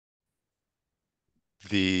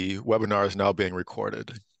The webinar is now being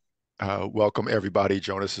recorded. Welcome everybody.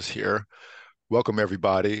 Jonas is here. Welcome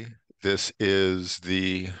everybody. This is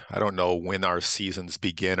I don't know when our seasons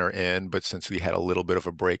begin or end, but since we had a little bit of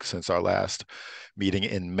a break since our last meeting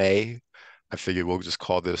in May, I figured we'll just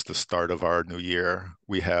call this the start of our new year.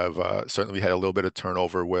 We have certainly had a little bit of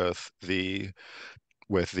turnover with the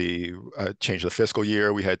change of the fiscal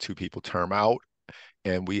year. We had 2 people term out,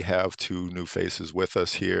 and we have 2 new faces with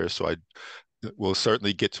us here. So we'll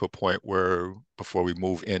certainly get to a point where before we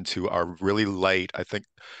move into our really light, I think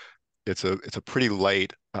it's a pretty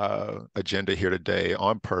light agenda here today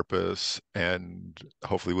on purpose, and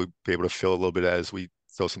hopefully we'll be able to fill a little bit as we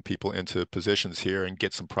throw some people into positions here and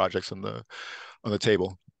get some projects on the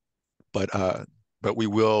table. But we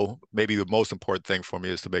will, maybe the most important thing for me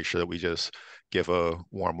is to make sure that we just give a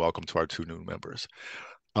warm welcome to our 2 new members.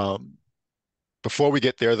 Before we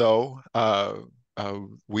get there, though,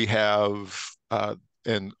 we have,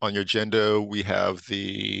 and on your agenda, we have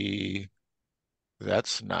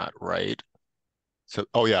that's not right. So,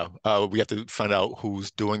 oh yeah, we have to find out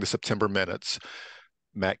who's doing the September minutes.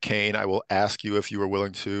 Matt Kane, I will ask you if you are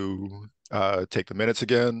willing to take the minutes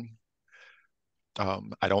again.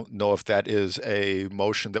 I don't know if that is a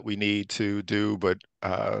motion that we need to do, but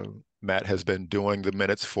Matt has been doing the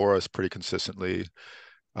minutes for us pretty consistently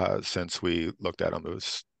since we looked at them. It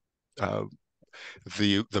was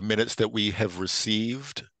the minutes that we have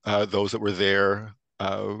received, those that were there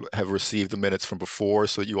have received the minutes from before,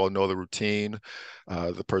 so you all know the routine.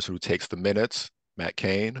 The person who takes the minutes, Matt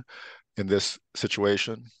Kane, in this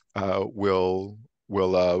situation, will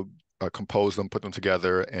compose them, put them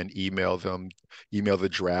together, and email the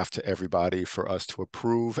draft to everybody for us to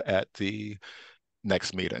approve at the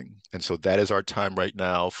next meeting. And so that is our time right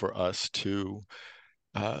now for us to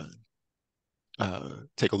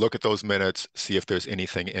take a look at those minutes, see if there's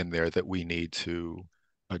anything in there that we need to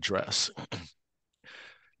address.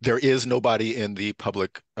 There is nobody in the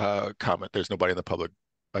public comment. There's nobody in the public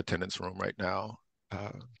attendance room right now.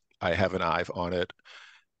 I have an eye on it,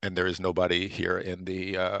 and there is nobody here in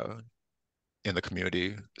the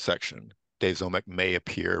community section. Dave Zomek may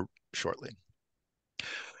appear shortly,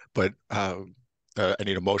 but I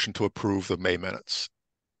need a motion to approve the May minutes.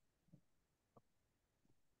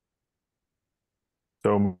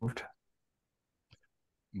 So moved.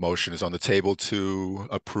 Motion is on the table to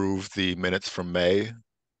approve the minutes from May.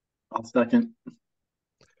 I'll second.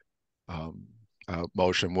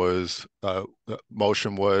 Motion was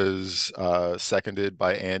seconded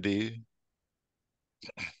by Andy.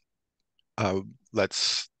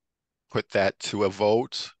 Let's put that to a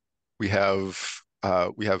vote. We have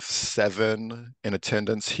 7 in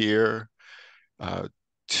attendance here.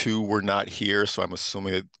 2 were not here, so I'm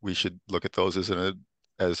assuming that we should look at those as a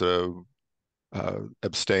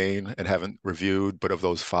abstain and haven't reviewed. But of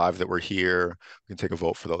those 5 that were here, we can take a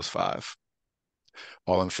vote for those 5.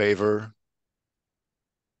 All in favor?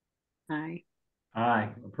 Aye. Aye.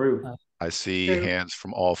 Approved. I see Approved. hands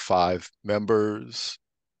from all 5 members.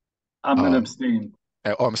 I'm going to abstain.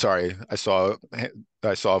 Oh, I'm sorry. I saw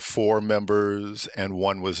 4 members and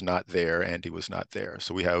 1 was not there. Andy was not there.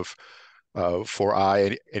 So we have 4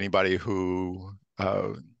 aye. Anybody who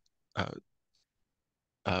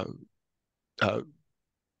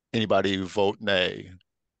anybody vote nay?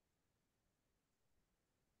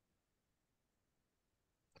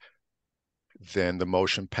 Then the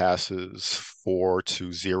motion passes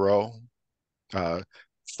 4-0.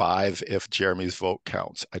 5 if Jeremy's vote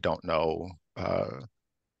counts. I don't know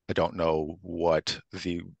what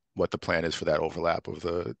the plan is for that overlap of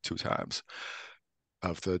the 2 times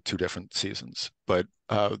of the 2 different seasons. But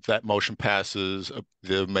that motion passes.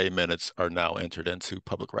 The May minutes are now entered into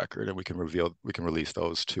public record, and we can release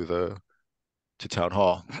those to town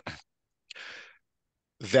hall.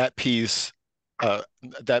 That piece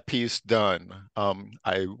done.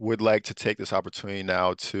 I would like to take this opportunity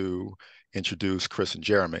now to introduce Chris and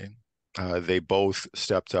Jeremy. They both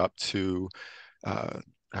stepped up to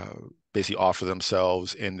basically offer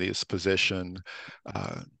themselves in this position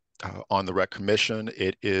on the rec commission.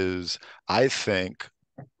 It is,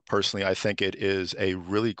 personally, I think it is a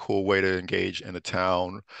really cool way to engage in the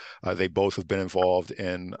town. They both have been involved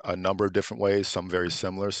in a number of different ways, some very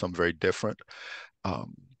similar, some very different.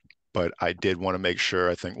 But I did want to make sure,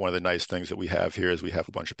 I think one of the nice things that we have here is we have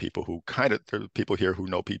a bunch of people who there are people here who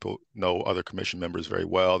know other commission members very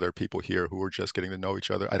well. There are people here who are just getting to know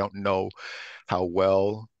each other. I don't know how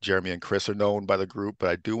well Jeremy and Chris are known by the group,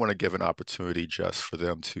 but I do want to give an opportunity just for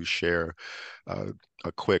them to share a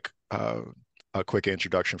quick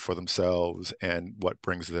introduction for themselves and what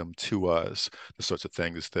brings them to us, the sorts of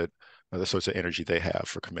things the sorts of energy they have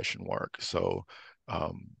for commission work. So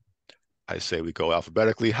Um, I say we go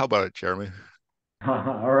alphabetically. How about it, Jeremy?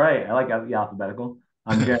 All right. I like the alphabetical.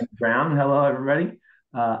 I'm Jeremy Brown. Hello, everybody.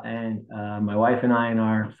 And My wife and I and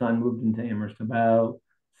our son moved into Amherst about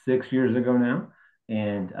 6 years ago now.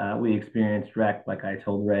 And we experienced rec, like I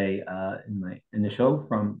told Ray in my initial,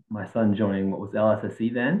 from my son joining what was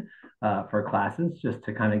LSSE then for classes, just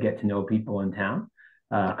to kind of get to know people in town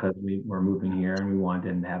because we were moving here and we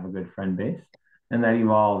wanted to have a good friend base. And that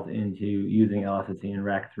evolved into using LSSE and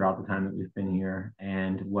rec throughout the time that we've been here.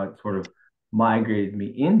 And what sort of migrated me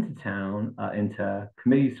into town, into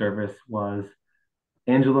committee service was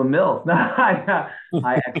Angela Mills. No,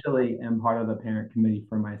 I actually am part of the parent committee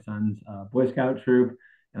for my son's Boy Scout troop,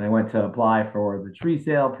 and I went to apply for the tree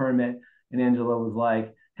sale permit, and Angela was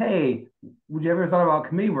like, "Hey, would you ever thought about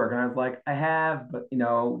committee work?" And I was like, "I have, but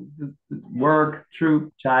work,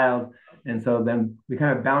 troop, child." And so then we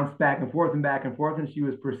kind of bounced back and forth, and she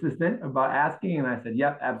was persistent about asking, and I said,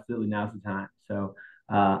 "Yep, absolutely, now's the time." So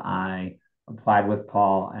I applied with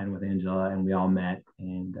Paul and with Angela, and we all met.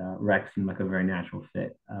 And Rex seemed like a very natural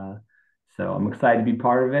fit. So I'm excited to be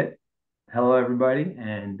part of it. Hello, everybody,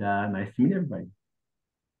 and nice to meet everybody.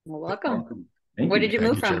 Well, welcome. Welcome. Thank Where did you. you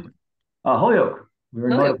Thank move you, from? Jeremy. Holyoke. We were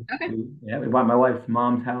in Holyoke. North. Okay. Yeah, we bought my wife's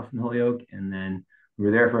mom's house in Holyoke, and then we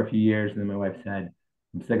were there for a few years. And then my wife said,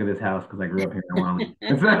 "I'm sick of this house because I grew up here and I want to leave."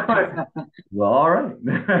 And so I said, well, all right.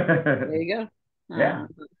 There you go. Yeah.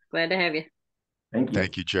 Glad to have you. Thank you.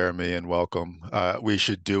 Thank you, Jeremy, and welcome. We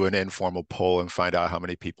should do an informal poll and find out how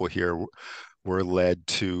many people here were led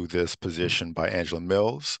to this position by Angela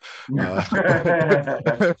Mills.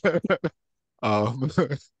 Uh, um,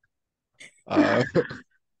 uh,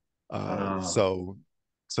 uh, Oh. so,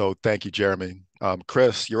 so thank you, Jeremy.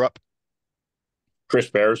 Chris, you're up. Chris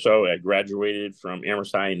Bariso. I graduated from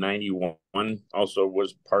Amherst High in '91. Also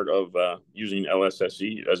was part of using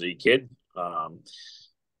LSSE as a kid,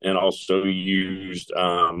 and also used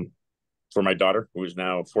for my daughter, who is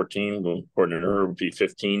now 14. Well, according to her, will be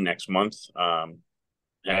 15 next month.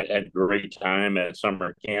 Had a great time at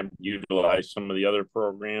summer camp. Utilized some of the other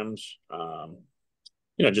programs.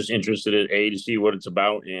 Just interested in to see what it's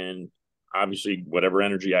about, and obviously whatever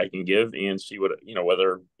energy I can give, and see what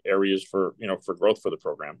whether areas for growth for the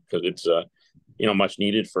program, because it's much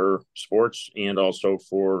needed for sports and also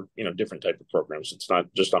for different type of programs. It's not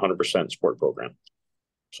just 100% sport program.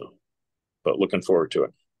 So, but looking forward to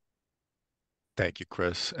it. Thank you,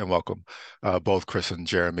 Chris, and welcome. Both Chris and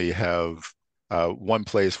Jeremy have one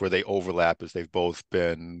place where they overlap is they've both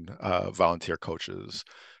been volunteer coaches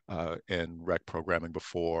in rec programming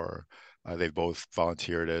before. They've both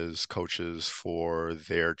volunteered as coaches for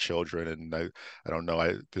their children, and I don't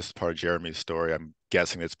know. This is part of Jeremy's story. I'm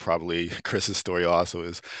guessing it's probably Chris's story also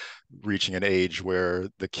is reaching an age where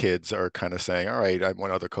the kids are kind of saying, "All right, I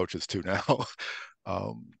want other coaches too now."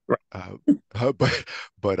 Um, Right. uh,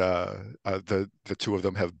 but the two of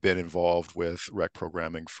them have been involved with rec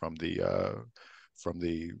programming from the uh,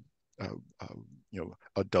 uh,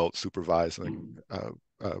 adult supervising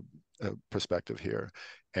perspective here,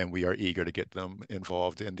 and we are eager to get them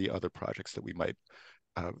involved in the other projects that we might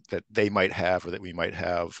that they might have or that we might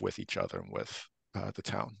have with each other and with the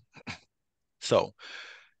town. So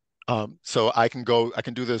so I can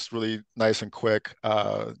do this really nice and quick.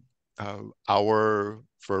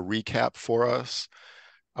 For a recap for us,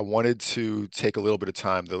 I wanted to take a little bit of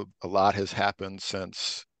time. A lot has happened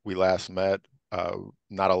since we last met.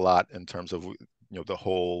 Not a lot in terms of, the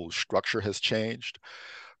whole structure has changed,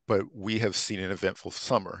 but we have seen an eventful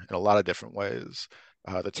summer in a lot of different ways.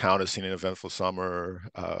 The town has seen an eventful summer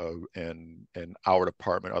in our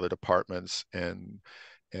department, other departments, and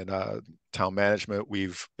town management.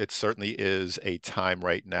 It certainly is a time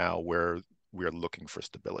right now where we're looking for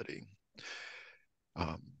stability.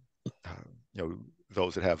 Um, uh, you know,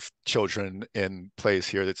 those that have children in place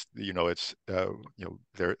here,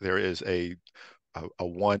 there is a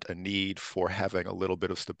want, a need for having a little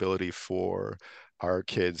bit of stability for our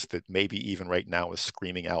kids that maybe even right now is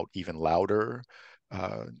screaming out even louder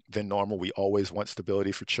than normal. We always want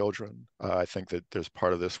stability for children. I think that there's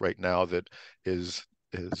part of this right now that is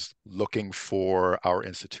looking for our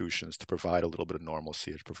institutions to provide a little bit of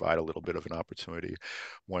normalcy, to provide a little bit of an opportunity.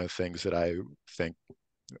 One of the things that I think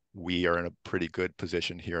we are in a pretty good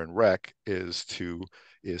position here in rec is to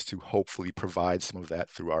hopefully provide some of that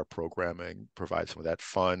through our programming, provide some of that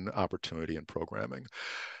fun opportunity and programming.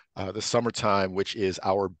 The summertime, which is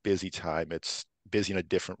our busy time, it's busy in a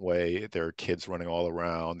different way. There are kids running all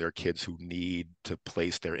around. There are kids who need to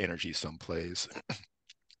place their energy someplace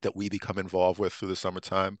that we become involved with through the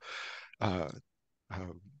summertime. Uh,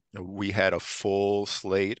 we had a full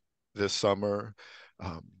slate this summer.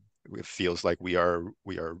 Um, it feels like we are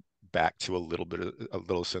back to a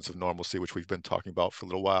little sense of normalcy, which we've been talking about for a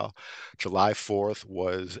little while. July 4th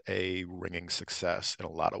was a ringing success in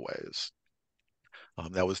a lot of ways.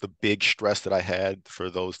 That was the big stress that I had for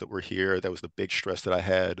those that were here. That was the big stress that I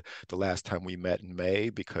had the last time we met in May,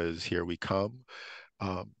 because here we come.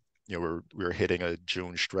 Um, we were hitting a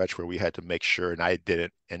June stretch where we had to make sure, and I did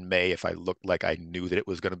it in May. If I looked like I knew that it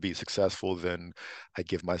was going to be successful, then I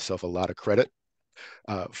give myself a lot of credit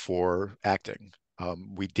for acting.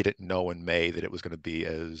 We didn't know in May that it was going to be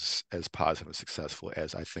as positive and successful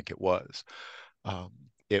as I think it was. Um,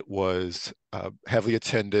 it was heavily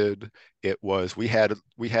attended. We had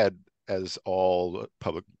as all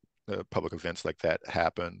public events like that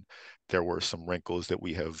happen. There were some wrinkles that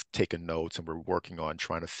we have taken notes and we're working on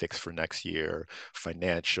trying to fix for next year.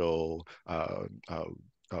 Financial, uh,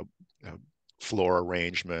 uh, floor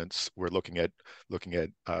arrangements. We're looking at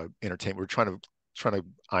entertainment. We're trying to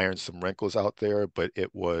iron some wrinkles out there, but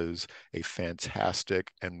it was a fantastic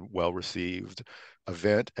and well received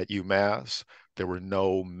event at UMass. There were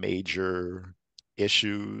no major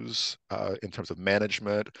issues in terms of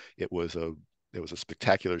management. It was a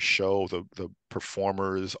spectacular show. The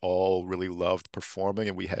performers all really loved performing,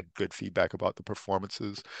 and we had good feedback about the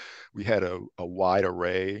performances. We had a wide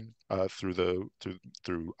array through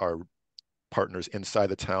our partners inside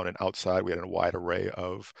the town and outside. We had a wide array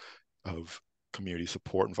of community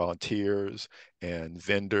support and volunteers and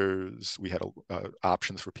vendors. We had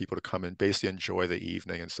options for people to come and basically enjoy the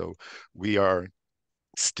evening. And so we are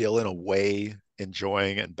still in a way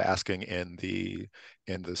enjoying and basking in the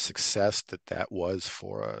success that was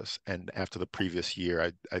for us. And after the previous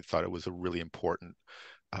year, I thought uh, it was a really important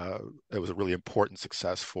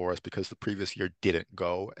success for us, because the previous year didn't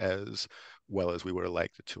go as well as we would have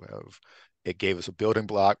liked it to have. It gave us a building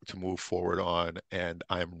block to move forward on, and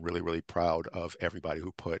I'm really, really proud of everybody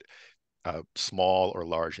who put small or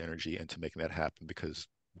large energy into making that happen, because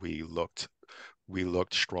we looked we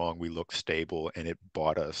looked strong, we looked stable, and it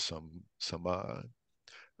bought us some uh,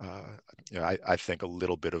 I think a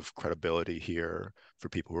little bit of credibility here for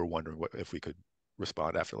people who are wondering if we could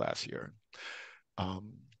respond after last year.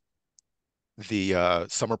 Um, the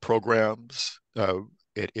summer programs,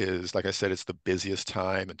 it is, like I said, it's the busiest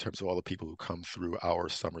time in terms of all the people who come through our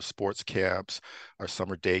summer sports camps, our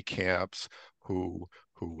summer day camps, who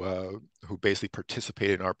who basically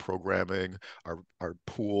participate in our programming. Our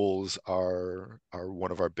pools are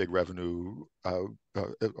one of our big revenue are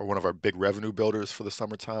one of our big revenue builders for the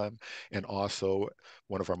summertime, and also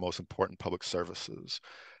one of our most important public services.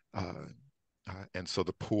 Uh, and so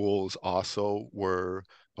the pools also were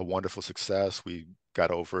a wonderful success. We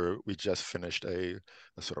just finished a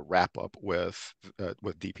sort of wrap up with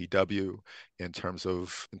DPW in terms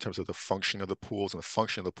of the function of the pools, and the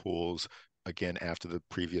function of the pools again after the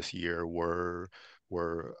previous year were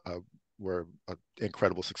uh, were an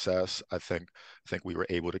incredible success. I think we were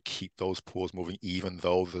able to keep those pools moving even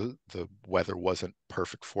though the weather wasn't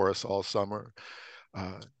perfect for us all summer.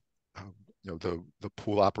 Uh, um, the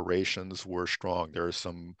pool operations were strong. There are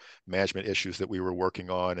some management issues that we were working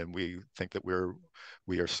on, and we think that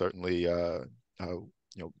we are certainly you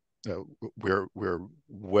we're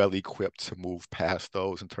well equipped to move past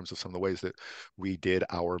those in terms of some of the ways that we did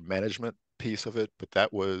our management piece of it. But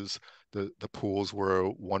the pools were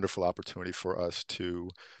a wonderful opportunity for us to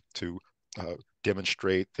uh,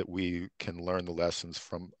 demonstrate that we can learn the lessons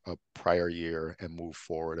from a prior year and move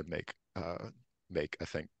forward and make, I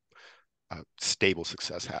think, stable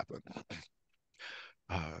success happen.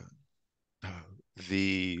 Uh, uh,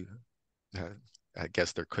 the uh, I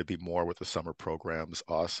guess there could be more with the summer programs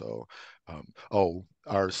also.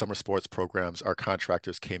 Our summer sports programs, our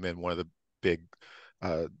contractors came in. Big,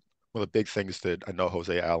 uh, one of the big things that I know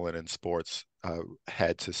Jose Allen in sports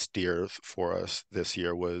had to steer for us this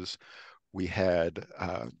year was we had.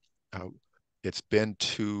 Uh, it's been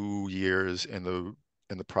 2 years in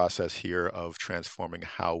the process here of transforming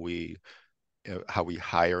how we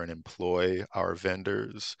hire and employ our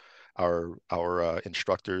vendors, our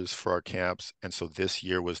instructors for our camps. And so this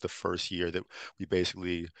year was the first year that we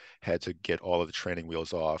basically had to get all of the training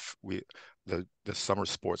wheels off. The summer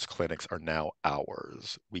sports clinics are now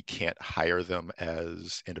ours. We can't hire them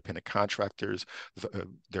as independent contractors.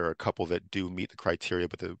 There are a couple that do meet the criteria,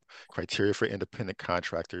 but the criteria for independent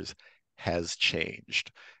contractors has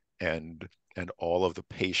changed. And and all of the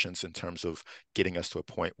patience in terms of getting us to a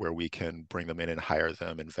point where we can bring them in and hire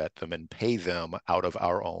them and vet them and pay them out of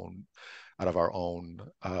our own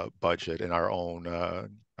budget and our own uh,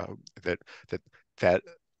 that that that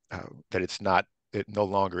that it no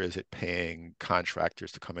longer is it paying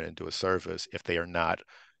contractors to come in and do a service if they are not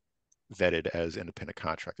vetted as independent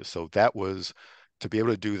contractors. So that was to be able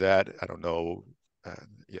to do that. I don't know.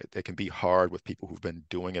 It can be hard with people who've been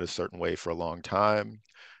doing it a certain way for a long time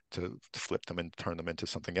to flip them and turn them into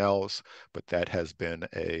something else. But that has been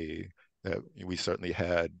we certainly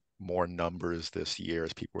had more numbers this year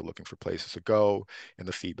as people were looking for places to go, and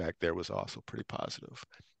the feedback there was also pretty positive.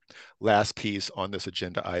 Last piece on this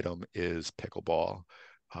agenda item is pickleball.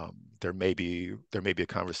 There may be a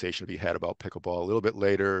conversation to be had about pickleball a little bit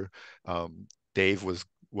later. Dave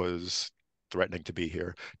was threatening to be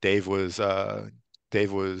here. Dave was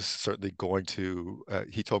certainly going to.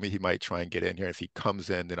 He told me he might try and get in here. If he comes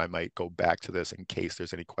in, then I might go back to this in case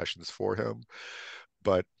there's any questions for him.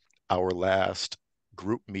 But our last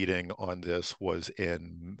group meeting on this was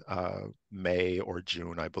in May or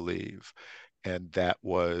June, I believe. And that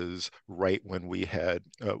was right when we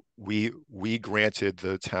granted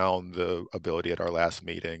the town the ability at our last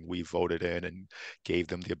meeting. We voted in and gave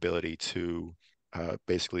them the ability to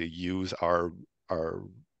basically use our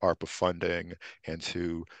ARPA funding and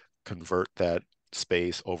to convert that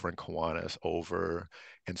space over in Kiwanis over.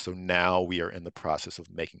 And so now we are in the process of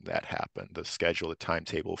making that happen. The schedule, the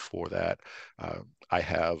timetable for that, I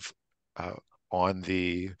have uh, on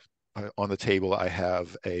the on the table. I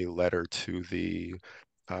have a letter to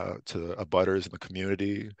abutters in the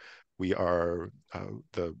community.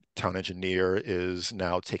 The town engineer is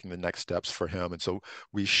now taking the next steps for him. And so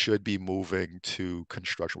we should be moving to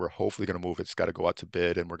construction. We're hopefully going to move. It's got to go out to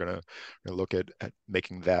bid, and we're going to look at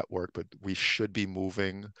making that work. But we should be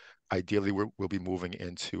moving. Ideally, we'll be moving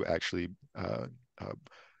into actually uh,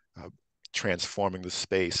 uh, transforming the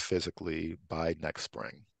space physically by next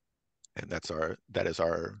spring. And that's our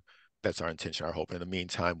intention, our hope. In the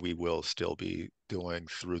meantime, we will still be doing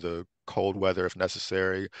through the cold weather if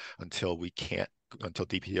necessary until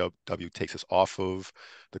DPW takes us off of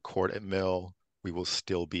the court at Mill. We will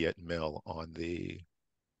still be at Mill on the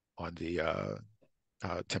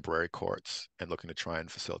temporary courts and looking to try and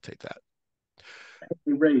facilitate that.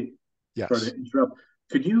 Hey, Ray, sorry Yes. to interrupt.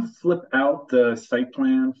 Could you flip out the site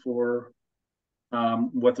plan for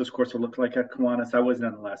what those courts will look like at Kiwanis? I wasn't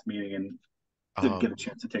at the last meeting and didn't get a Um,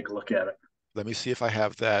 chance to take a look at it. Let me see if I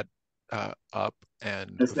have that up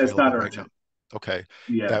and It's available not right now. urgent. Okay.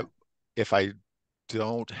 Yeah, That if I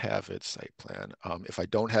don't have it site plan, if I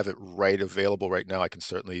don't have it right available right now, I can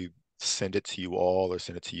certainly send it to you all or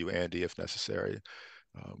send it to you, Andy, if necessary.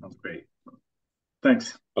 sounds great.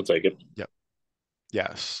 Thanks. I'll take it. Yep.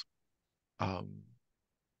 Yes. Um,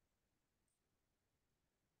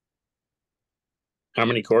 How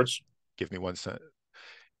many courts? Give me 1 second.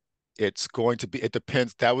 It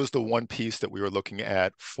depends. That was the one piece that we were looking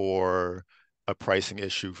at for a pricing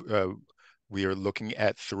issue. We are looking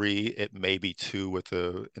at three. It may be two with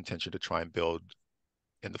the intention to try and build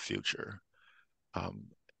in the future. Um,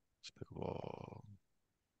 despicable.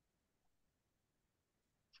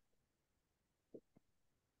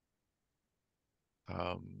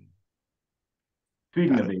 Um,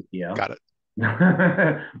 Speaking got of it. ACL, Got it.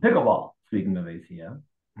 pickleball. Speaking of ACL.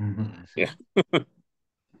 Mhm. Yeah.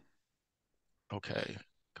 Okay.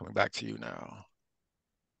 Coming back to you now.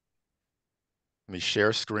 Let me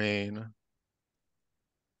share screen.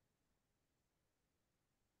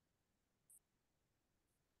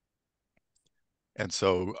 And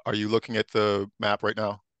so are you looking at the map right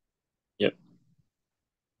now? Yep.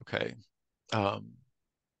 Okay. Um,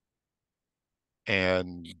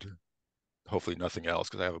 and hopefully nothing else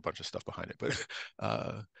because I have a bunch of stuff behind it.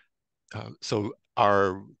 But so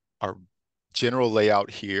our general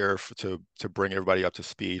layout here to bring everybody up to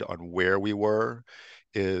speed on where we were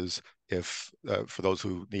is if for those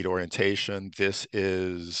who need orientation, this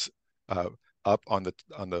is up on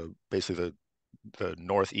the basically the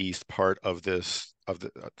northeast part of the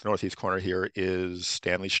northeast corner here is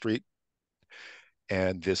Stanley Street,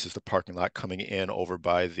 and this is the parking lot coming in over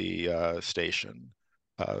by the station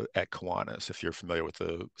at Kiwanis. If you're familiar with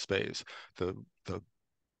the space, the the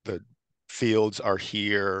the fields are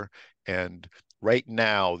here, and right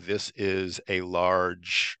now this is a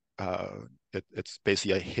large. It's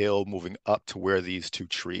basically a hill moving up to where these two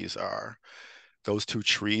trees are. Those two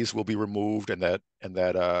trees will be removed, uh,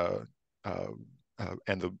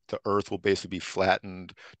 and the earth will basically be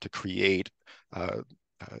flattened to create uh,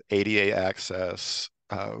 ADA access,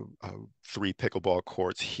 three pickleball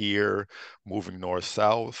courts here, moving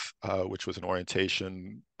north-south, which was an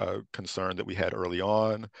orientation concern that we had early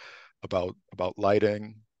on about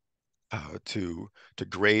lighting, to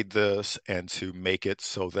grade this and to make it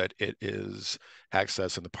so that it is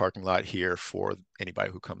access in the parking lot here for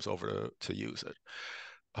anybody who comes over to use it.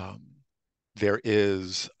 Um, there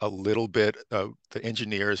is a little bit, the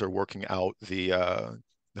engineers are working out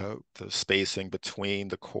the spacing between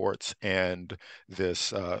the courts and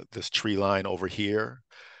this tree line over here.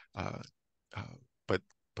 Uh, uh, but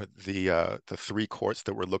the three courts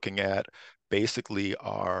that we're looking at basically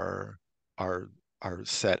are are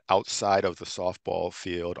set outside of the softball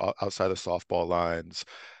field, outside the softball lines,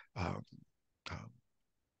 um, um,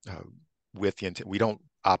 uh, with the intent. We don't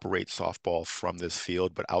operate softball from this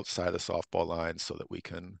field, but outside the softball lines so that we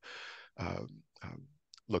can uh, uh,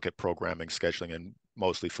 look at programming, scheduling, and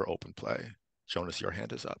mostly for open play. Jonas, your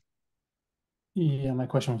hand is up. Yeah, my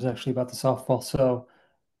question was actually about the softball. So,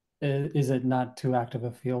 is it not too active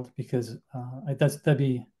a field? Because that'd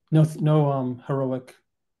be no heroic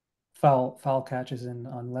foul catches in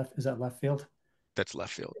on left. Is that left field? That's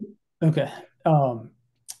left field. Okay. Um,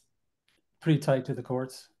 Pretty tight to the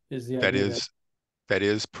courts is the That idea that is that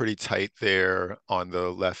is pretty tight there on the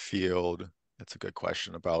left field. That's a good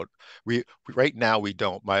question about right now we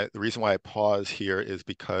don't. The reason why I pause here is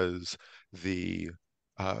because the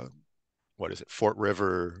uh, what is it, Fort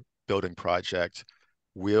River building project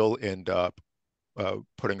will end up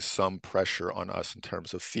putting some pressure on us in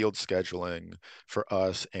terms of field scheduling for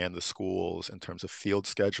us and the schools in terms of field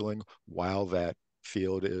scheduling while that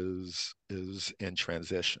field is in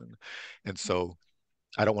transition. And so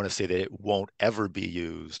I don't want to say that it won't ever be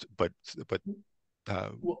used, but uh,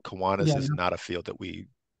 well, Kiwanis yeah. is not a field that we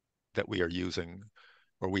are using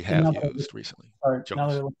or we And have used recently. now that I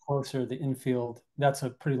Jonas, look closer, the infield, that's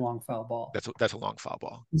a pretty long foul ball. that's a long foul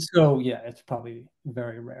ball. So yeah, it's probably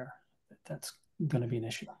very rare that that's going to be an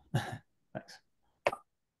issue. Thanks. I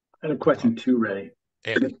had a No problem. question too, Ray.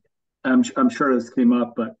 Andy, I'm sure this came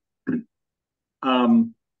up, but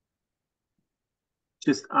um,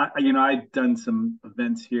 just I've done some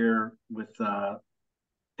events here with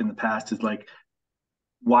in the past. Is like,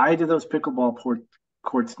 why do those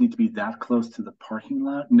courts need to be that close to the parking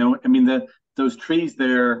lot? No, I mean those trees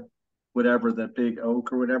there, whatever, the big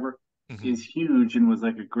oak or whatever, mm-hmm. is huge and was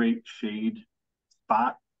like a great shade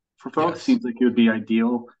spot for folks. Yes. Seems like it would be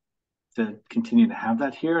ideal to continue to have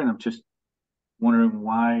that here. And I'm just wondering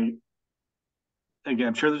why. Again,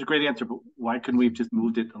 I'm sure there's a great answer, but why couldn't we have just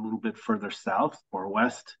moved it a little bit further south or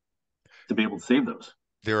west to be able to save those?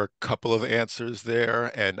 There are a couple of answers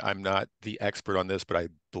there, and I'm not the expert on this, but I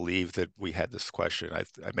believe that we had this question. I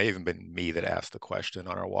may have even been me that asked the question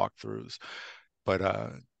on our walkthroughs. But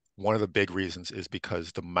one of the big reasons is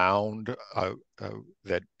because the mound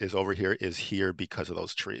that is over here is here because of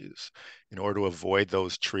those trees. In order to avoid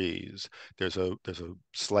those trees, there's a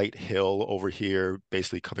slight hill over here,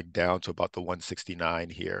 basically coming down to about the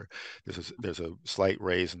 169 here. There's a slight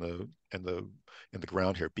raise in the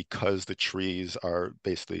ground here because the trees are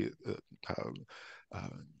basically uh, uh,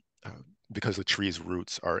 uh, because the trees'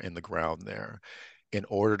 roots are in the ground there. In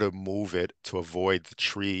order to move it to avoid the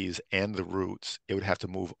trees and the roots, it would have to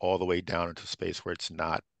move all the way down into space where it's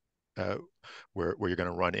not uh, where you're going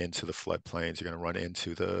to run into the floodplains. You're going to run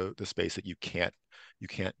into the space that you can't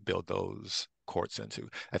build those courts into.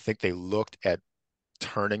 I think they looked at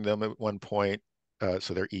turning them at one point,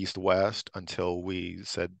 so they're east-west until we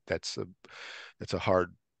said that's a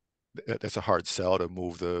hard that's a hard sell to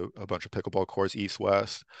move a bunch of pickleball courts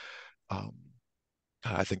east-west. Um,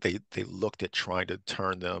 I think they looked at trying to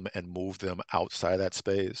turn them and move them outside that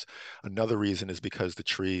space. Another reason is because the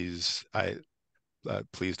trees.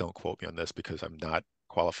 Please don't quote me on this because I'm not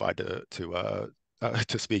qualified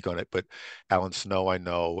to speak on it. But Alan Snow, I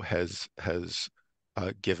know, has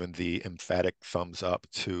given the emphatic thumbs up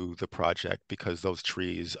to the project because those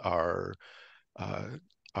trees uh,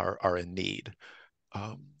 are in need.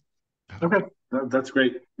 Um, uh, Okay, that's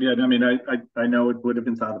great. Yeah, I mean, I know it would have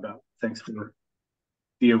been thought about. Thanks for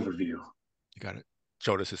the overview. you got it.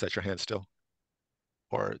 Jonas, is that your hand still?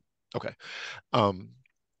 Or okay. Um,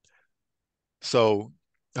 so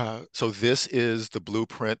this is the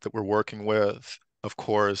blueprint that we're working with. Of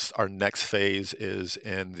course, our next phase is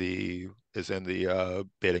in the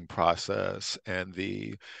bidding process and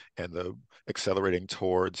the accelerating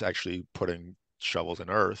towards actually putting shovels in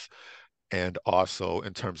earth, and also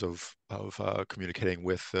in terms of communicating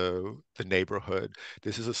with the neighborhood.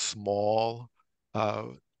 This is a small. Uh,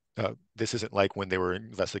 this isn't like when they were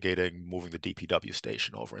investigating moving the DPW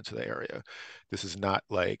station over into the area. This is not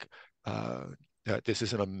like uh, this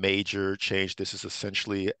isn't a major change. This is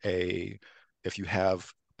essentially if you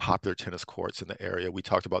have popular tennis courts in the area. We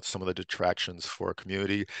talked about some of the detractions for a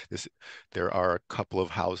community. There are a couple of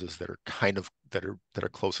houses that are that are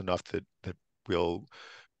close enough that we'll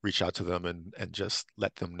reach out to them and just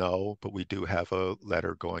let them know. But we do have a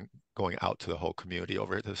letter going out to the whole community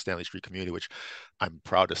over at the Stanley Street community, which I'm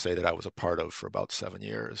proud to say that I was a part of for about 7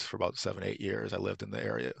 years. For about 7, 8 years, I lived in the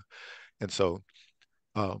area, and so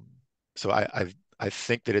Um, so I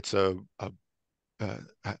think that it's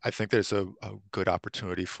I think that it's a good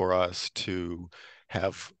opportunity for us to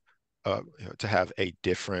have to have a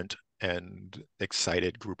different and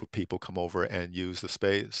excited group of people come over and use the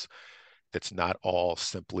space. It's not all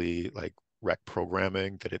simply like rec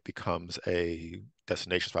programming, that it becomes a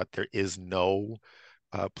destination spot. There is no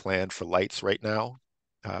plan for lights right now.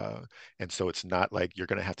 Uh, and so it's not like you're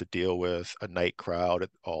going to have to deal with a night crowd at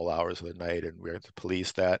all hours of the night and we have to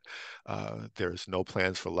police that. There's no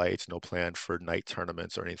plans for lights, no plan for night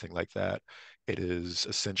tournaments or anything like that. It is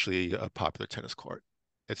essentially a popular tennis court.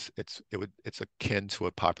 It's akin to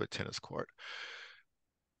a popular tennis court,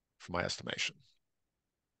 for my estimation.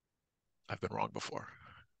 I've been wrong before.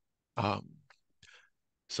 Um,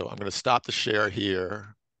 so I'm going to stop the share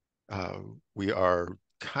here. Uh, we are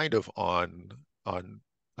kind of on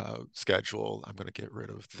schedule. I'm going to get rid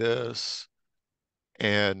of this.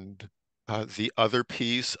 And the other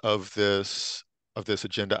piece of this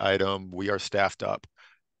agenda item, we are staffed up.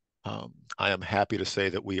 I am happy to say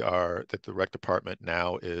that that the rec department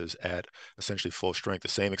now is at essentially full strength. The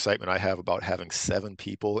same excitement I have about having 7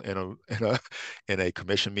 people in a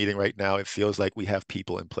commission meeting right now. It feels like we have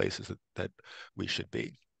people in places that we should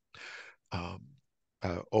be. Um,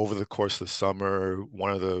 Over the course of the summer,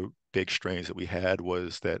 one of the big strains that we had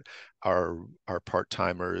was that our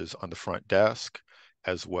part-timers on the front desk,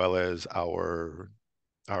 as well as our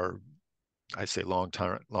I say long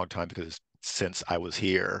time because since I was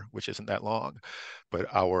here, which isn't that long, but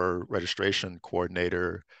our registration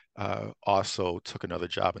coordinator also took another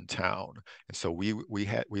job in town, and so we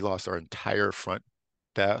lost our entire front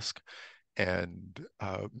desk, and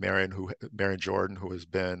Marion Jordan, who has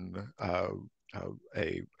been uh,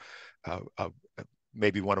 a, a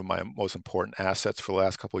maybe one of my most important assets for the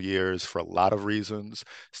last couple of years for a lot of reasons,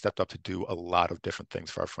 stepped up to do a lot of different things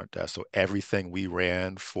for our front desk. So everything we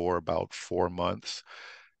ran for about 4 months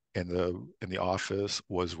in the office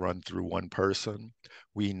was run through one person.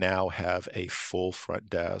 We now have a full front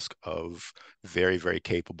desk of very, very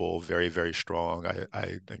capable, very, very strong.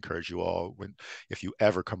 I encourage you all, when if you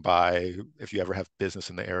ever come by, if you ever have business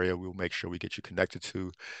in the area, we'll make sure we get you connected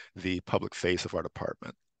to the public face of our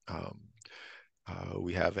department. Um,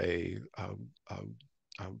 we have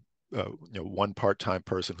one part-time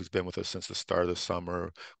person who's been with us since the start of the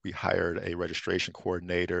summer. We hired a registration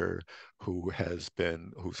coordinator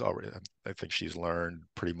who's already, I think she's learned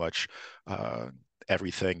pretty much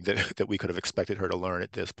everything that we could have expected her to learn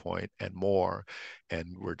at this point and more.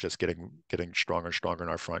 And we're just getting stronger and stronger in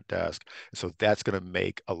our front desk. And so that's going to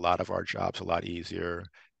make a lot of our jobs a lot easier,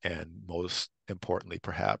 and most importantly,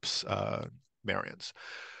 perhaps Marion's.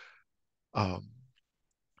 Um,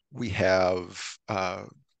 we have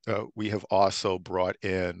we have also brought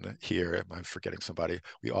in here, am I forgetting somebody?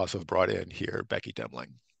 We also have brought in here Becky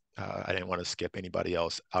Demling. I didn't want to skip anybody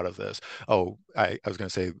else out of this. Oh, I was going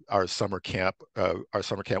to say our summer camp,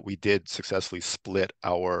 we did successfully split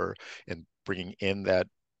in bringing in that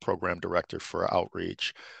program director for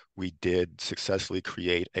outreach. We did successfully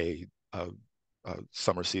create a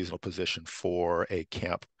summer seasonal position for a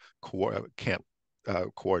camp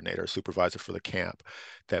coordinator, supervisor for the camp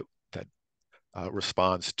that that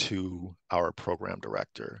responds to our program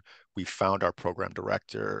director. We found our program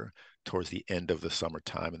director towards the end of the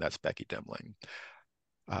summertime, and that's Becky Demling.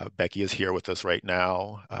 Becky is here with us right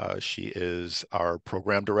now. She is our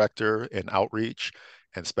program director in outreach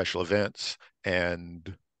and special events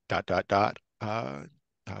and dot dot dot.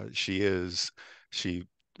 She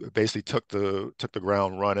basically took the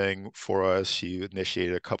ground running for us. She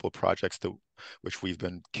initiated a couple of projects which we've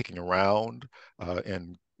been kicking around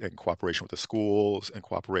in cooperation with the schools, in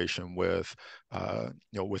cooperation with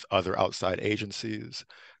with other outside agencies.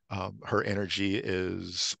 Her energy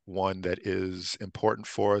is one that is important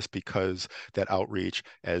for us because that outreach,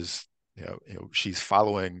 as she's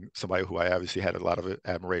following somebody who I obviously had a lot of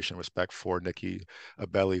admiration and respect for, Nikki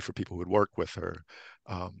Abelli, for people who would work with her.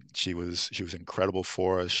 She was incredible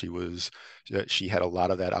for us. She had a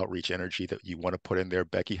lot of that outreach energy that you want to put in there.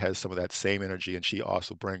 Becky has some of that same energy, and she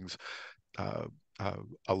also brings uh,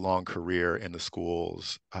 a long career in the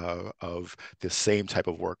schools of the same type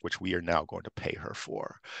of work, which we are now going to pay her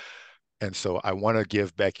for. And so I want to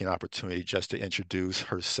give Becky an opportunity just to introduce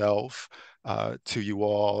herself to you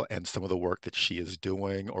all and some of the work that she is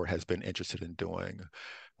doing or has been interested in doing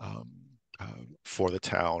um, for the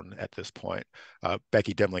town at this point.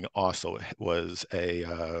 Becky Demling also was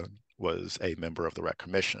a member of the Rec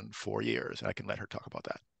Commission for years. I can let her talk about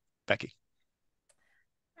that. Becky.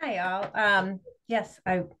 Hi, all. Yes,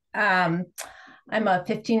 I'm a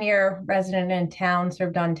 15-year resident in town,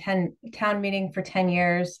 served on 10 town meeting for 10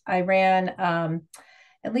 years. I ran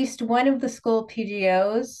at least one of the school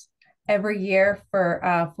PGOs every year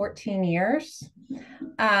for 14 years.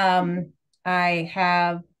 I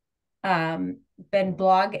have been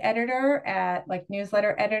blog editor at like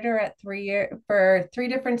newsletter editor at for 3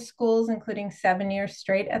 different schools, including 7 years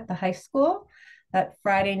straight at the high school. That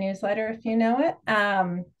Friday newsletter, if you know it.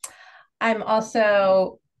 I'm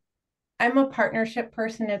a partnership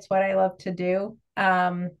person. It's what I love to do.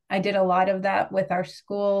 I did a lot of that with our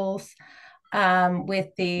schools, with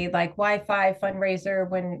the like Wi-Fi fundraiser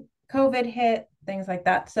when COVID hit, things like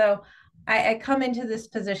that. So I come into this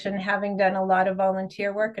position having done a lot of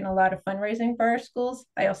volunteer work and a lot of fundraising for our schools.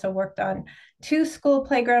 I also worked on 2 school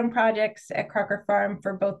playground projects at Crocker Farm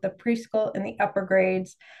for both the preschool and the upper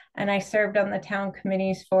grades. And I served on the town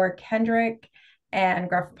committees for Kendrick and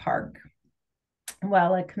Gruff Park,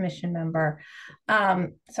 well, a commission member.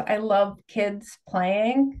 So I love kids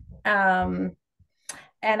playing. And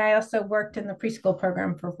I also worked in the preschool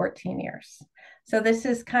program for 14 years. So this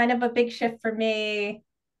is kind of a big shift for me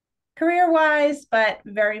career-wise, but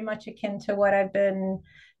very much akin to what I've been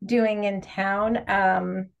doing in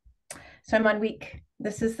town. So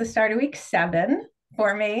this is the start of week 7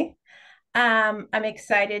 for me. I'm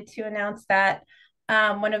excited to announce that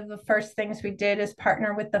one of the first things we did is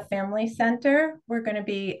partner with the Family Center. We're going to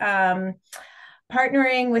be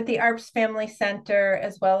partnering with the ARPS Family Center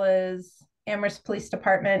as well as Amherst Police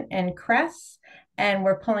Department and CRESS. And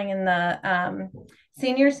we're pulling in the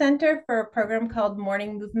Senior Center for a program called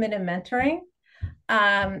Morning Movement and Mentoring.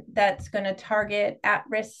 That's going to target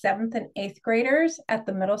at-risk 7th and 8th graders at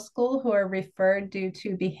the middle school who are referred due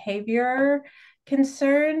to behavior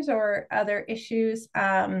concerns or other issues.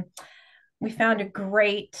 We found a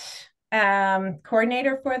great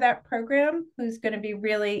coordinator for that program who's going to be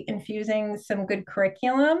really infusing some good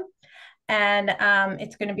curriculum. And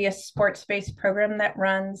it's going to be a sports-based program that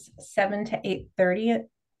runs 7 to 8:30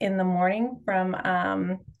 in the morning from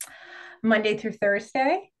Monday through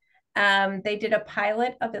Thursday. They did a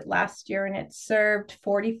pilot of it last year and it served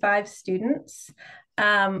 45 students.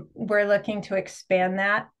 We're looking to expand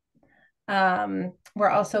that. We're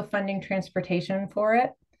also funding transportation for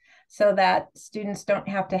it so that students don't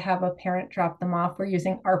have to have a parent drop them off. We're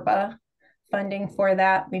using ARPA funding for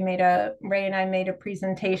that. Ray and I made a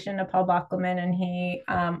presentation to Paul Bockelman and he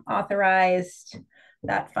authorized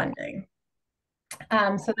that funding.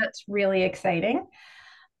 So that's really exciting.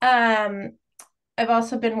 I've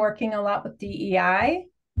also been working a lot with DEI.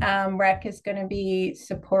 REC is going to be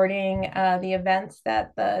supporting the events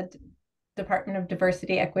that the Department of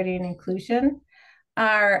Diversity, Equity, and Inclusion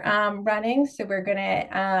are running. So we're going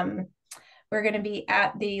to be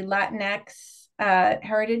at the Latinx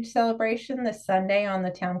Heritage Celebration this Sunday on the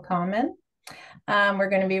town common. We're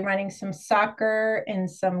going to be running some soccer and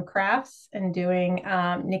some crafts and doing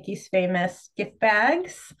Nikki's famous gift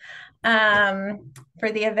bags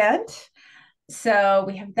for the event. So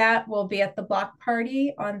we have that. We'll be at the block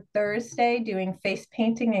party on Thursday doing face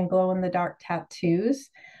painting and glow in the dark tattoos.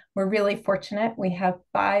 We're really fortunate. We have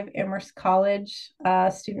 5 Amherst College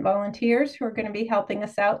student volunteers who are going to be helping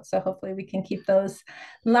us out. So hopefully we can keep those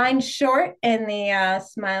lines short and the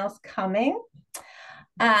smiles coming.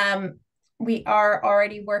 We are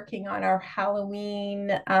already working on our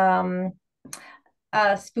Halloween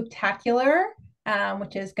spooktacular,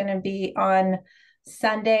 which is going to be on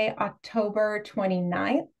Sunday, October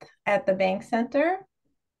 29th at the Bank Center.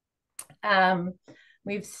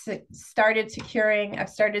 I've started securing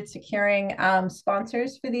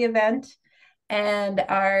sponsors for the event and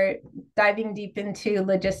are diving deep into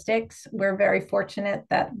logistics. We're very fortunate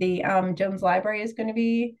that the Jones Library is going to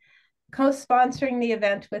be co-sponsoring the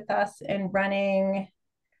event with us and running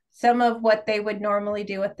some of what they would normally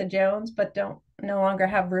do at the Jones, but no longer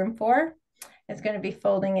have room for. It's going to be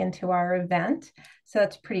folding into our event. So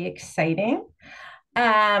that's pretty exciting.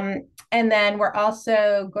 And then we're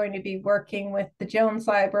also going to be working with the Jones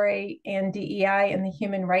Library and DEI and the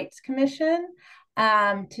Human Rights Commission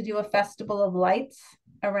to do a festival of lights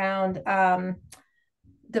around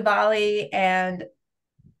Diwali and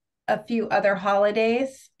a few other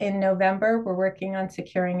holidays in November. We're working on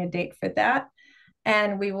securing a date for that.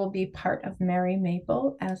 And we will be part of Merry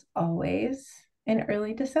Maple, as always, in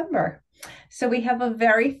early December. So we have a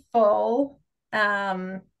very full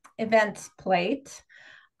events plate.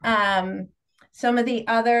 Some of the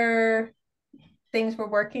other things we're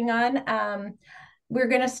working on, we're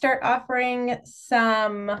going to start offering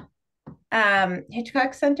some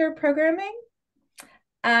Hitchcock Center programming.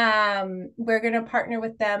 We're going to partner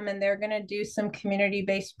with them and they're going to do some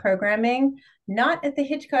community-based programming, not at the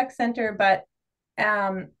Hitchcock Center, but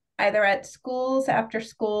either at schools after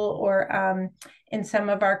school or in some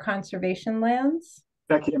of our conservation lands.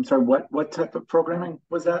 Becky, I'm sorry, what type of programming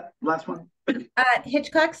was that last one?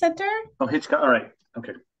 Hitchcock Center. Oh, Hitchcock. All right.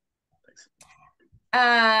 Okay.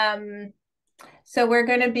 Thanks. So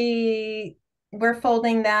we're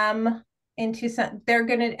folding them into some, they're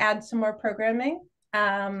going to add some more programming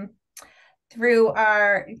through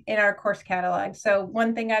in our course catalog. So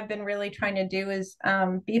one thing I've been really trying to do is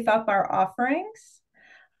beef up our offerings.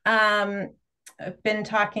 I've been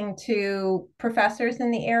talking to professors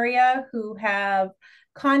in the area who have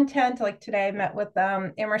content. Like today I met with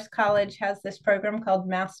Amherst College has this program called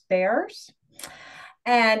Mass Bears.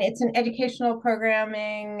 And it's an educational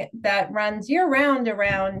programming that runs year round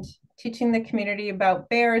around teaching the community about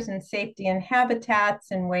bears and safety and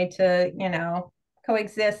habitats and way to,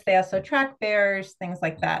 coexist. They also track bears, things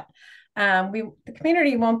like that. The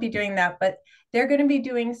community won't be doing that, but they're going to be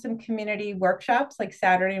doing some community workshops, like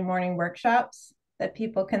Saturday morning workshops that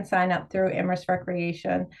people can sign up through Amherst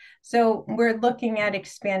Recreation. So we're looking at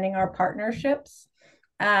expanding our partnerships.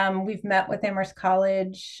 We've met with Amherst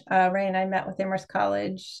College. Ray and I met with Amherst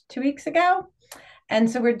College 2 weeks ago. And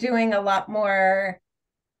so we're doing a lot more.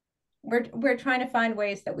 We're trying to find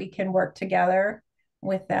ways that we can work together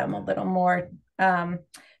with them a little more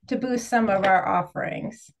to boost some of our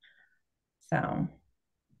offerings. So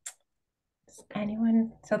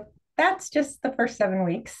so that's just the first 7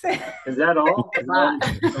 weeks. Is that all?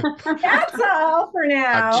 That's all for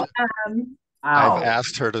now. I've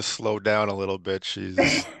asked her to slow down a little bit.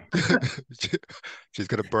 She's she's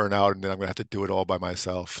gonna burn out, and then I'm gonna have to do it all by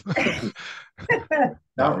myself.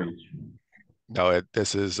 No,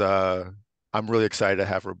 this is I'm really excited to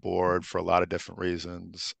have her aboard for a lot of different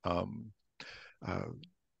reasons.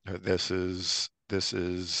 This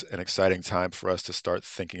is an exciting time for us to start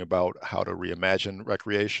thinking about how to reimagine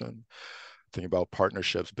recreation, thinking about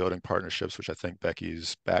partnerships, building partnerships, which I think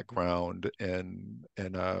Becky's background in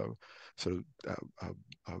sort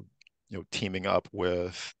of teaming up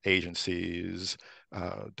with agencies,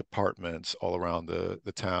 departments all around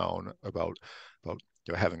the town about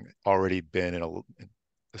having already been in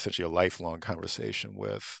essentially a lifelong conversation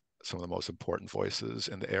with some of the most important voices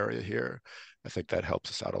in the area here. I think that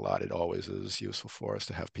helps us out a lot. It always is useful for us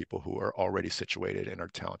to have people who are already situated and are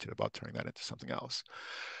talented about turning that into something else.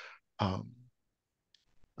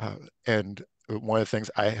 And one of the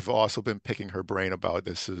things I have also been picking her brain about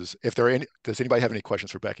this is does anybody have any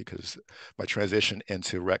questions for Becky? Because my transition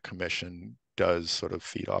into Rec Commission does sort of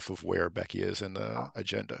feed off of where Becky is in the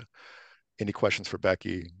agenda. Any questions for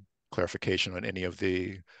Becky? Clarification on any of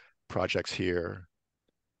the projects here?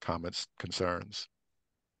 Comments, concerns?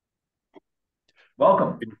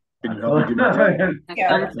 Welcome.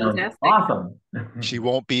 Awesome. She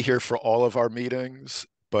won't be here for all of our meetings,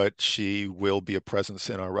 but she will be a presence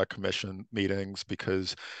in our Rec Commission meetings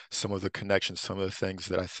because some of the connections, some of the things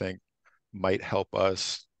that I think might help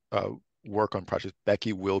us work on projects.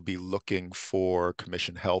 Becky will be looking for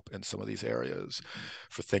commission help in some of these areas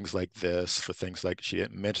for things like this, for things like she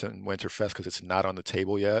didn't mention Winterfest because it's not on the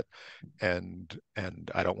table yet. And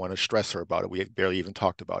I don't want to stress her about it. We barely even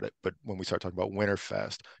talked about it. But when we start talking about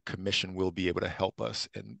Winterfest, commission will be able to help us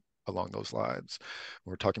along those lines.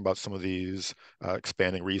 When we're talking about some of these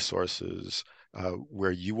expanding resources,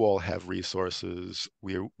 where you all have resources,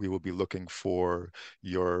 we will be looking for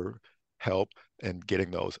your help in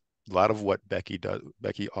getting those. A lot of what Becky does,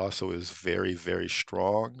 Becky also is very, very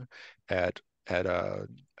strong at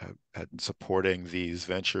supporting these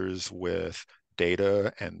ventures with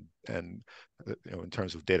data and in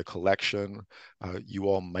terms of data collection. You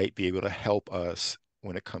all might be able to help us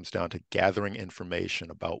when it comes down to gathering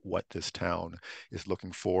information about what this town is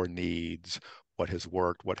looking for, needs, what has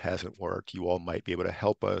worked, what hasn't worked. You all might be able to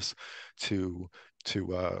help us to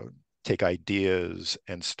take ideas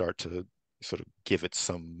and start to sort of give it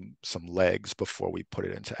some legs before we put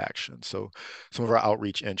it into action. So some of our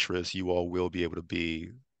outreach interests you all will be able to be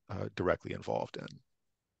directly involved in.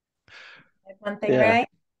 One thing, Ray?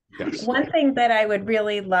 Yes. One thing that I would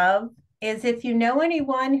really love is if you know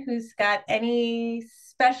anyone who's got any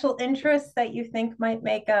special interests that you think might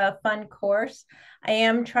make a fun course, I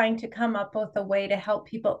am trying to come up with a way to help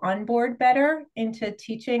people onboard better into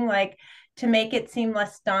teaching, like to make it seem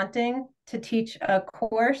less daunting to teach a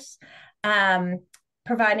course,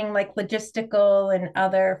 providing like logistical and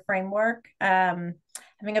other framework.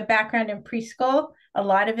 Having a background in preschool, a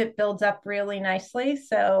lot of it builds up really nicely.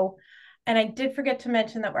 So, and I did forget to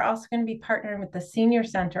mention that we're also going to be partnering with the Senior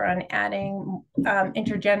Center on adding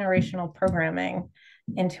intergenerational programming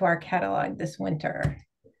into our catalog this winter.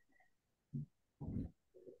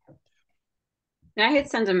 I had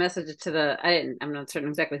sent a message to I'm not certain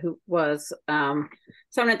exactly who was, someone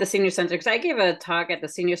at the Senior Center, because I gave a talk at the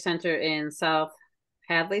Senior Center in South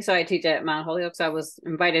Hadley. So I teach at Mount Holyoke. So I was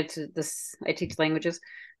invited to this. I teach languages.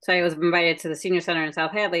 So I was invited to the senior center in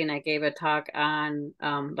South Hadley, and I gave a talk on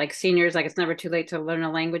like seniors, like it's never too late to learn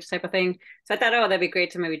a language type of thing. So I thought, oh, that'd be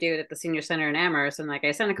great to maybe do it at the senior center in Amherst. And like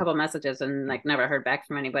I sent a couple messages and like never heard back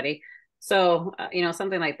from anybody. So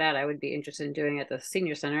something like that, I would be interested in doing at the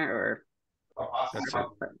senior center or.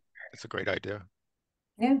 That's a great idea.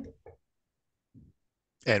 Yeah.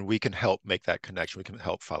 And we can help make that connection. We can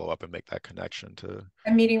help follow up and make that connection to.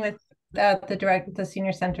 I'm meeting with the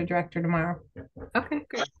senior center director tomorrow. Okay,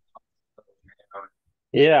 great.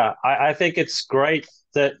 Yeah, I think it's great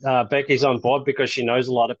that Becky's on board because she knows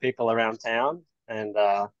a lot of people around town and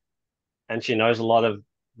she knows a lot of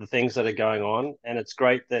the things that are going on. And it's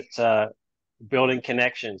great that building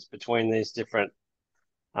connections between these different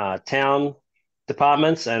town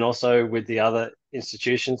departments and also with the other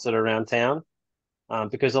institutions that are around town.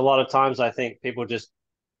 Because a lot of times I think people just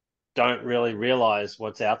don't really realize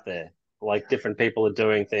what's out there. Like different people are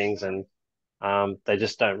doing things and they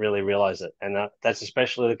just don't really realize it. And that's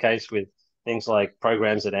especially the case with things like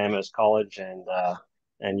programs at Amherst College and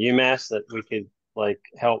UMass that we could like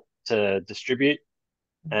help to distribute.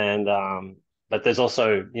 And but there's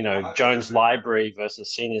also, Jones Library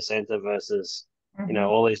versus Senior Center versus,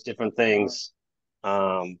 all these different things.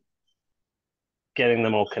 Getting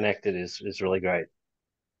them all connected is really great.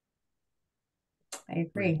 I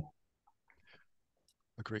agree.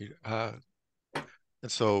 Agreed.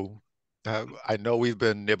 And so I know we've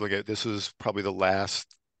been nibbling at this is probably the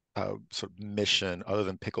last sort of mission other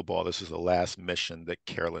than pickleball. This is the last mission that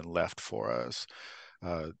Carolyn left for us.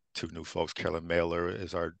 Two new folks. Carolyn Mailer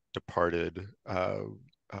is our departed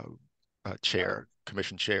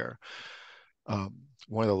commission chair.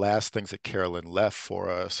 One of the last things that Carolyn left for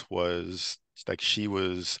us was like she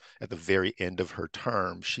was at the very end of her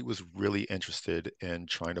term. She was really interested in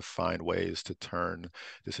trying to find ways to turn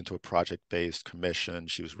this into a project-based commission.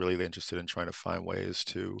 She was really interested in trying to find ways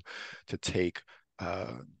to take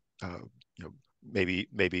you know maybe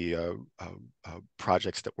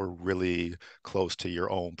projects that were really close to your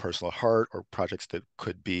own personal heart or projects that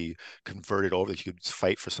could be converted over that you could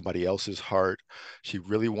fight for somebody else's heart. She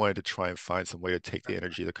really wanted to try and find some way to take the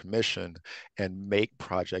energy of the commission and make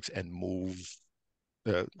projects and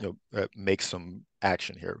make some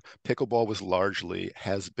action here. Pickleball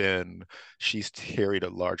she's carried a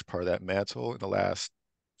large part of that mantle in the last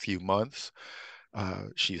few months.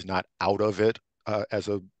 She's not out of it as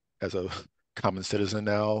a common citizen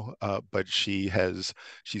now, but she's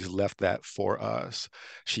left that for us.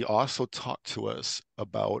 She also talked to us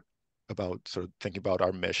about sort of thinking about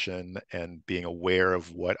our mission and being aware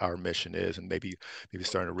of what our mission is, and maybe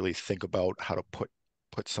starting to really think about how to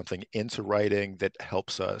put something into writing that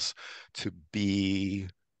helps us to be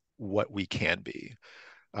what we can be.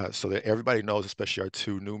 So that everybody knows, especially our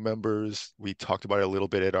two new members. We talked about it a little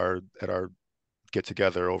bit at our get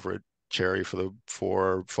together over at Cherry for the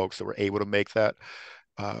four folks that were able to make that.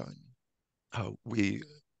 We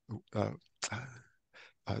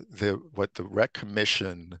what the rec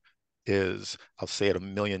commission is, I'll say it a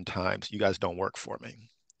million times, you guys don't work for me.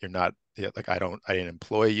 You're not, like I didn't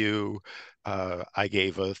employ you. I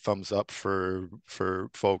gave a thumbs up for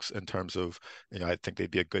folks in terms of, I think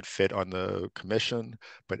they'd be a good fit on the commission,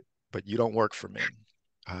 but you don't work for me.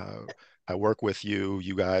 I work with you.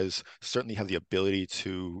 You guys certainly have the ability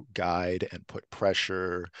to guide and put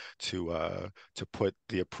pressure to put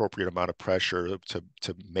the appropriate amount of pressure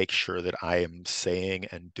to make sure that I am saying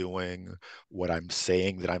and doing what I'm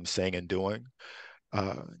saying that I'm saying and doing.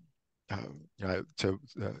 Uh, I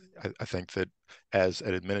think that as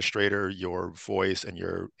an administrator, your voice and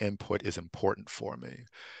your input is important for me.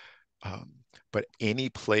 But any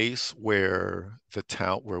place where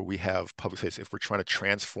where we have public space, if we're trying to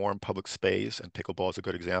transform public space, and pickleball is a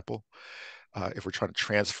good example, if we're trying to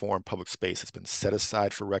transform public space that's been set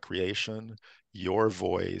aside for recreation, your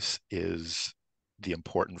voice is the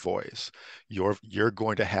important voice. You're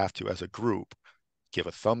going to have to, as a group, give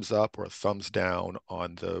a thumbs up or a thumbs down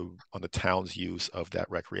on the town's use of that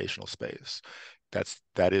recreational space.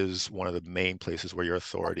 That is one of the main places where your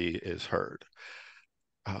authority is heard.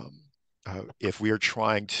 If we are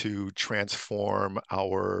trying to transform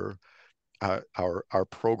our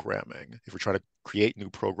programming, if we're trying to create new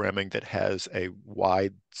programming that has a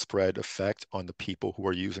widespread effect on the people who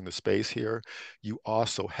are using the space here, you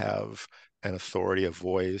also have an authority, a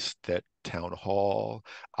voice that town hall,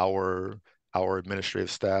 our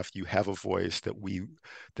administrative staff, you have a voice that we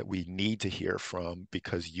need to hear from,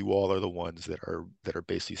 because you all are the ones that are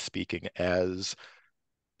basically speaking as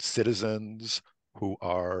citizens who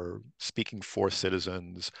are speaking for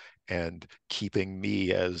citizens and keeping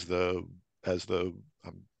me as the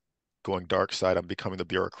going dark side, I'm becoming the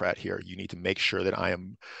bureaucrat here. You need to make sure that I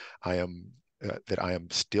am that I am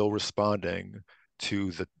still responding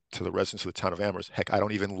to the residents of the town of Amherst. Heck, I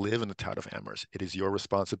don't even live in the town of Amherst. It is your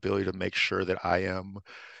responsibility to make sure that I am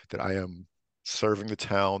serving the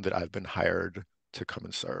town that I've been hired to come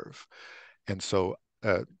and serve. And so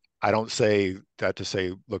I don't say that to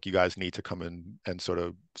say, look, you guys need to come in and sort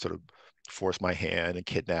of force my hand and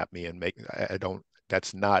kidnap me and make. I don't.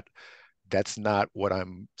 That's not what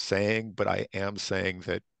I'm saying, but I am saying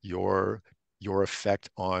that your effect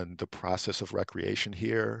on the process of recreation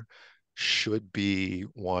here should be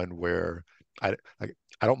one where I I,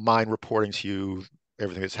 I don't mind reporting to you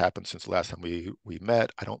everything that's happened since the last time we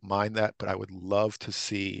met. I don't mind that, but I would love to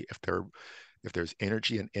see if there's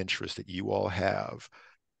energy and interest that you all have.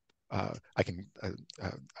 I can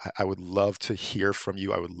I would love to hear from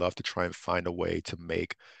you. I would love to try and find a way to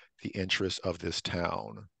make the interests of this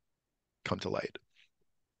town come to light.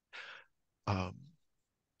 Um,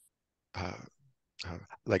 uh,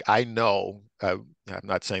 like I know, I'm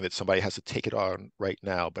not saying that somebody has to take it on right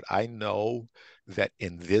now, but I know that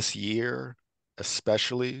in this year,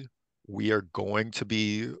 especially, we are going to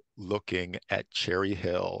be looking at Cherry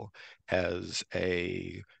Hill as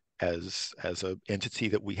a entity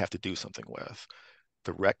that we have to do something with.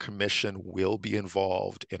 The Rec Commission will be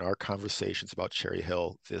involved in our conversations about Cherry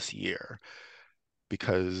Hill this year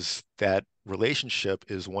because that relationship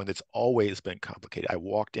is one that's always been complicated. I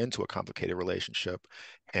walked into a complicated relationship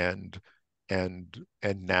and and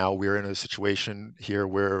now we're in a situation here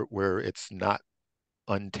where it's not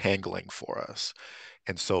untangling for us.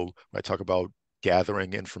 And so when I talk about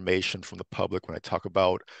gathering information from the public, when I talk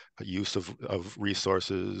about use of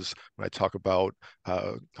resources, when I talk about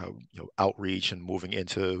outreach and moving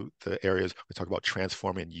into the areas, we talk about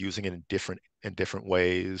transforming and using it in different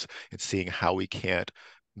ways and seeing how we can't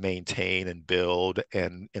maintain and build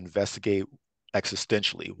and investigate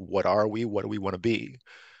existentially. What are we? What do we want to be?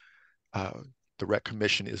 uh, the Rec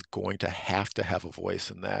Commission is going to have a voice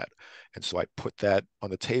in that. And so I put that on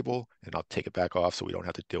the table and I'll take it back off so we don't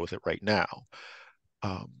have to deal with it right now.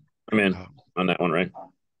 Um, I'm in um, on that one, right?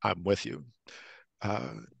 I'm with you.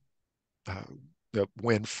 Uh, uh,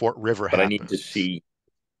 when Fort River But I need to happens, see,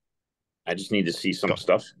 I just need to see some go.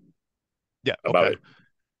 stuff Yeah, about okay. it.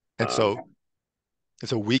 And Um,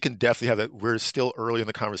 so we can definitely have that. We're still early in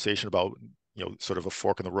the conversation about, sort of a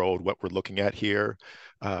fork in the road, what we're looking at here.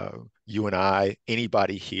 You and I,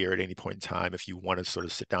 anybody here at any point in time, if you want to sort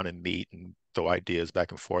of sit down and meet and throw ideas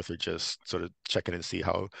back and forth or just sort of check in and see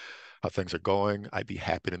how things are going, I'd be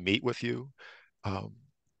happy to meet with you. Um,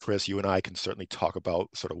 Chris, you and I can certainly talk about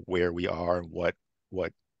sort of where we are and what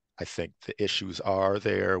I think the issues are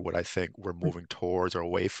there, what I think we're moving towards or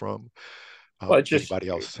away from. well, Anybody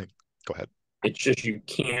else think? Go ahead. it's just you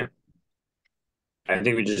can't. I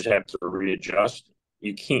think we just have to readjust.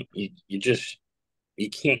 You can't. You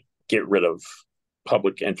can't get rid of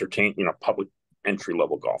public entry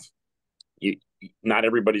level golf. You Not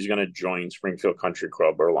everybody's going to join Springfield Country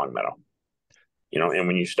Club or Longmeadow. And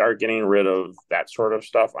when you start getting rid of that sort of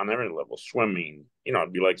stuff on every level, swimming,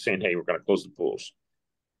 it'd be like saying, hey, we're going to close the pools.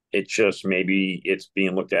 It just maybe it's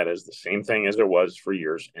being looked at as the same thing as it was for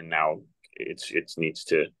years, and now it needs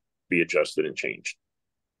to be adjusted and changed.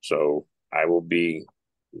 So I will be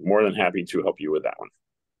more than happy to help you with that one.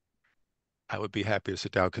 I would be happy to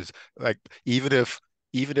sit down because, like, even if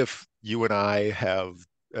you and I have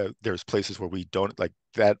there's places where we don't like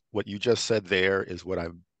that. What you just said there is what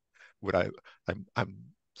I'm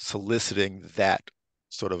soliciting that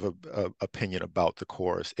sort of a opinion about the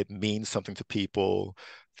course. It means something to people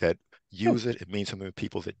that use it. It means something to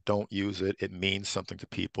people that don't use it. It means something to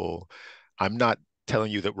people. I'm not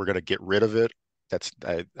telling you that we're going to get rid of it.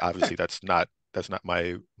 Obviously that's not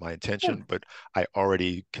my intention, but I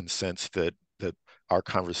already can sense that our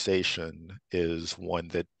conversation is one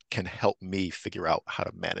that can help me figure out how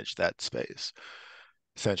to manage that space.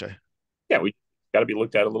 Sanjay. Yeah, we got to be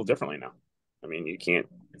looked at a little differently now. I mean, you can't.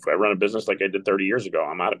 If I run a business like I did 30 years ago,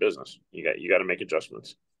 I'm out of business. You got to make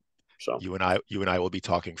adjustments. So You and I will be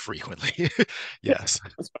talking frequently. yeah, Yes.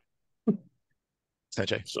 that's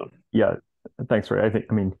Sanjay. so. Yeah, thanks, Ray.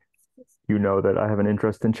 I mean, you know that I have an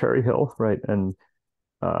interest in Cherry Hill, right? And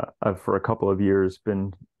I've for a couple of years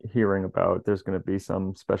been hearing about there's going to be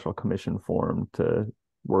some special commission formed to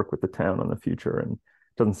work with the town on the future, and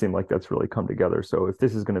it doesn't seem like that's really come together. So if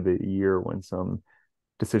this is going to be a year when some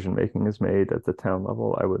decision making is made at the town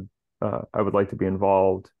level, I would like to be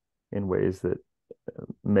involved in ways that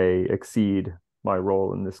may exceed my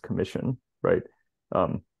role in this commission, right?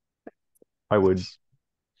 Um, I would Yes.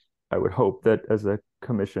 I would hope that as a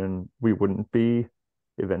commission we wouldn't be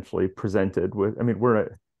eventually presented with, I mean,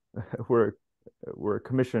 we're we're a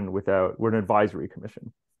commission without, we're an advisory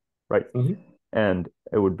commission, right? Mm-hmm. And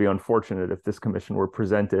it would be unfortunate if this commission were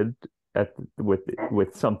presented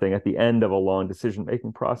with something at the end of a long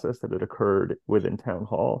decision-making process that had occurred within town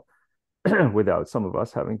hall without some of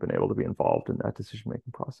us having been able to be involved in that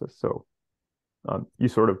decision-making process. So you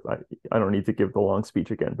sort of, I don't need to give the long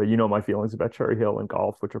speech again, but you know my feelings about Cherry Hill and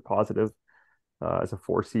golf, which are positive as a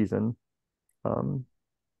four-season um,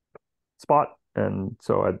 spot. And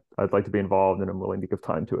so I'd like to be involved, and I'm willing to give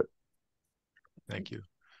time to it. Thank you.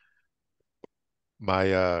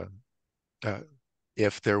 My uh,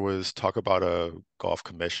 if there was talk about a golf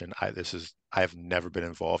commission, I have never been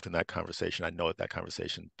involved in that conversation. I know that that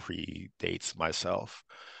conversation predates myself.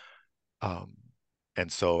 Um, and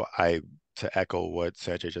so to echo what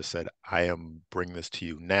Sanjay just said, I am bringing this to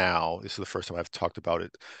you now. This is the first time I've talked about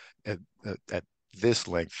it at this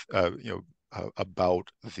length, about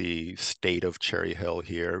the state of Cherry Hill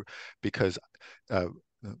here, because uh,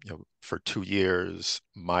 for 2 years,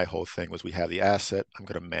 my whole thing was we have the asset. I'm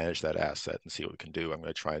going to manage that asset and see what we can do. I'm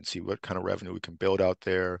going to try and see what kind of revenue we can build out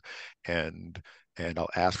there, and I'll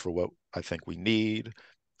ask for what I think we need.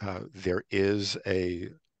 There is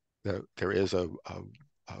there is a,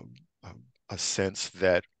 a sense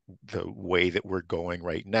that the way that we're going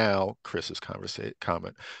right now, Chris's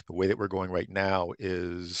comment, the way that we're going right now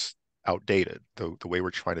is outdated. The way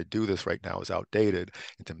we're trying to do this right now is outdated.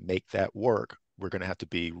 And to make that work, we're going to have to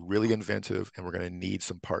be really inventive, and we're going to need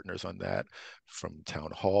some partners on that, from town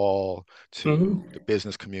hall to the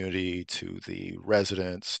business community to the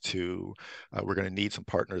residents to we're going to need some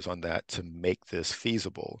partners on that to make this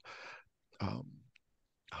feasible. Um,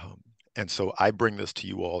 um, and so I bring this to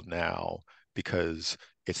you all now because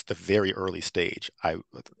it's the very early stage. I,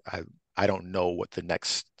 I don't know what the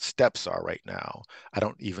next steps are right now. I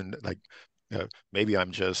don't even like, maybe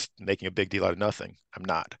I'm just making a big deal out of nothing. I'm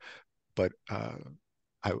not, but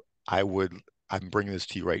I, I would, I'm bringing this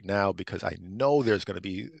to you right now because I know there's going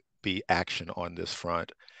to be action on this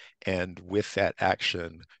front. And with that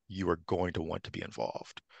action, you are going to want to be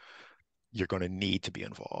involved. You're going to need to be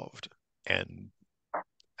involved. And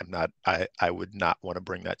I would not want to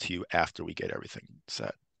bring that to you after we get everything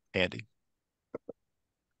set. Andy.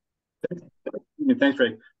 Yeah, thanks,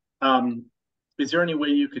 Ray. Um, is there any way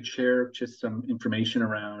you could share just some information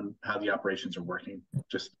around how the operations are working,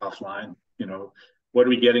 just offline? What are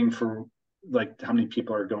we getting for, like, how many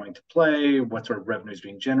people are going to play? What sort of revenue is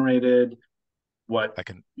being generated? What I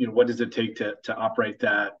can, what does it take to operate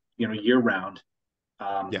that year round?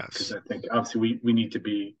 Because yes, I think obviously we need to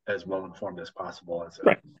be as well informed as possible as a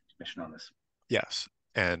Right. commission on this. yes.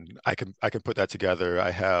 And I can put that together. I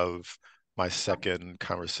have my second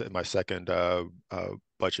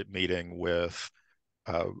budget meeting with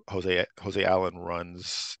Jose Allen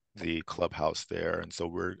runs the clubhouse there, and so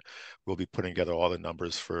we'll be putting together all the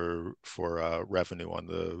numbers for revenue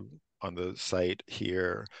on the site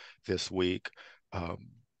here this week. Um,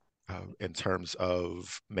 in terms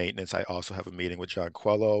of maintenance, I also have a meeting with John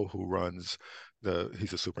Quello, who runs he's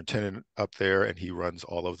the superintendent up there, and he runs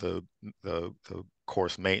all of the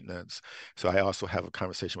course maintenance. So I also have a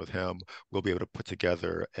conversation with him. We'll be able to put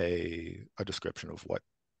together a description of what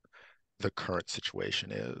the current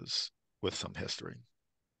situation is with some history.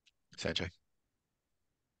 Sanjay.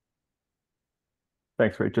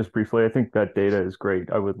 Thanks, Ray. Just briefly, I think that data is great.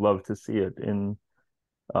 I would love to see it in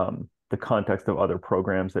the context of other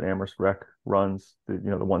programs that Amherst Rec runs. The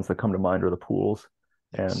ones that come to mind are the pools.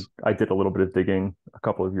 Yes. And I did a little bit of digging a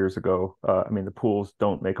couple of years ago. I mean, the pools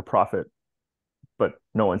don't make a profit, but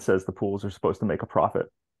no one says the pools are supposed to make a profit.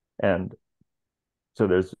 And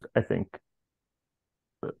so I think,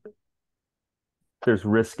 there's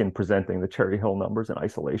risk in presenting the Cherry Hill numbers in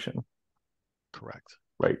isolation. Correct.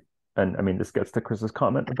 Right. And I mean, this gets to Chris's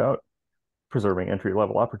comment about preserving entry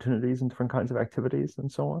level opportunities and different kinds of activities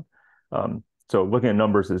and so on. So looking at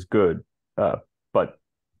numbers is good, but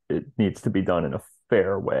it needs to be done in a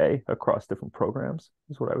fair way across different programs,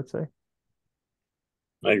 is what I would say.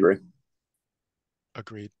 I agree.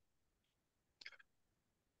 Agreed.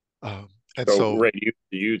 And So, so, Ray,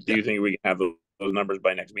 do you think we can have those numbers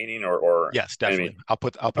by next meeting, or yes, I definitely. mean, I'll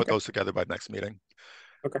put okay. those together by next meeting.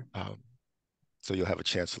 Okay. So you'll have a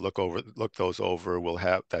chance to look those over.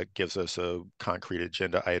 That gives us a concrete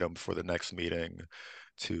agenda item for the next meeting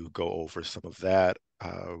to go over some of that.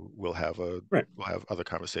 Right. We'll have other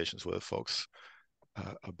conversations with folks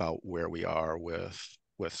about where we are with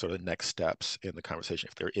sort of next steps in the conversation.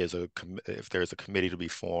 If there is a committee to be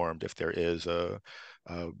formed, if there is a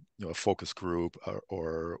focus group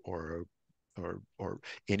or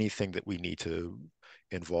anything that we need to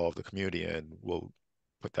involve the community in,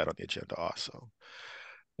 put that on the agenda also.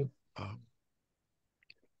 Um,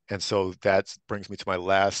 and so that brings me to my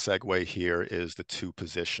last segue here is the two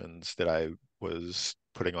positions that I was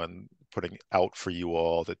putting out for you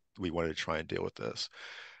all that we wanted to try and deal with this.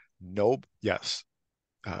 No, yes.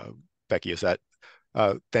 Becky, is that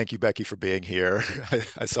thank you, Becky, for being here.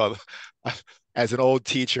 I saw, as an old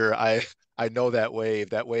teacher, I know that wave.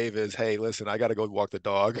 That wave is, hey, listen, I got to go walk the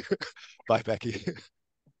dog. Bye, Becky.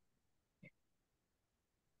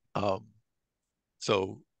 Um,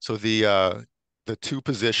 so the two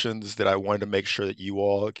positions that I wanted to make sure that you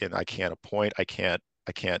all, again, I can't appoint, I can't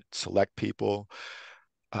select people.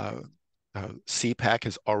 Uh, CPAC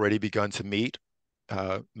has already begun to meet.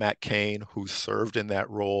 Matt Kane, who served in that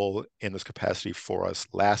role in this capacity for us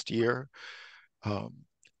last year, um,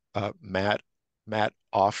 Matt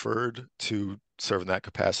offered to serve in that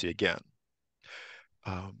capacity again.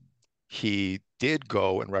 Um, he did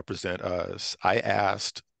go and represent us. I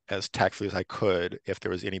asked as tactfully as I could if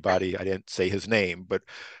there was anybody. I didn't say his name, but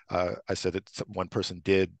I said that one person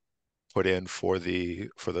did put in for the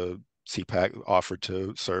CPAC, offered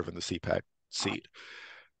to serve in the CPAC seat.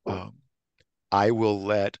 I will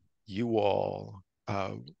let you all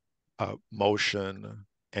motion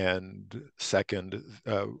and second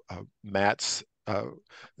Matt's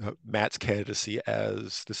candidacy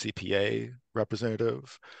as the CPA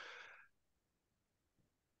representative.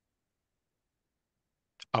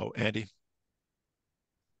 Oh, Andy.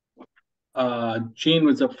 Gene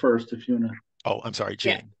was up first. If you wanna. Oh, I'm sorry,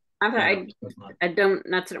 Gene. Yeah. I'm sorry. I don't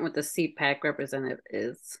not certain what the CPAC representative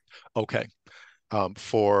is. Okay.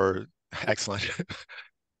 For excellent.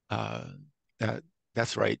 uh,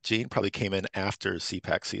 that's right. Gene probably came in after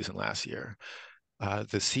CPAC season last year. The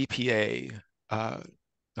CPA,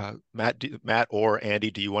 Matt or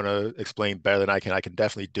Andy, do you want to explain better than I can? I can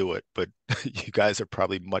definitely do it, but you guys are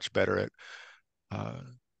probably much better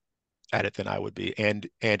at it than I would be. And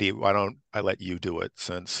Andy, why don't I let you do it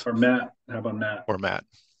since? Or Matt. How about Matt? Or Matt.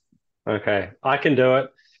 Okay, I can do it.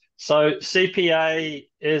 So CPA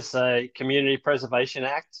is a Community Preservation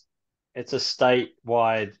Act. It's a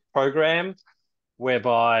statewide program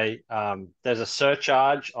whereby there's a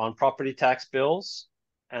surcharge on property tax bills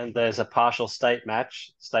and there's a partial state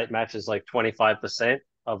match. State match is like 25%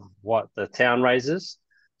 of what the town raises.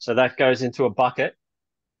 So that goes into a bucket.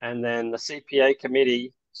 And then the CPA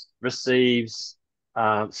committee receives,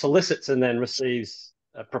 solicits and then receives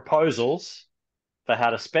proposals for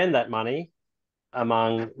how to spend that money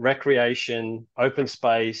among recreation, open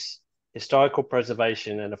space, historical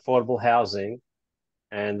preservation, and affordable housing.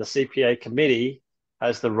 And the CPA committee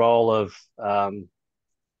has the role of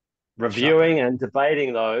reviewing and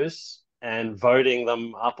debating those and voting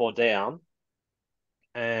them up or down.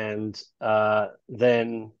 And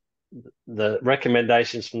then the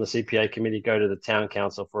recommendations from the CPA committee go to the town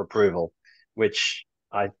council for approval, which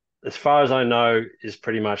as far as I know, is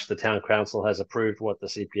pretty much the town council has approved what the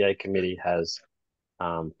CPA committee has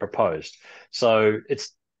proposed. So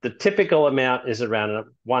it's the typical amount is around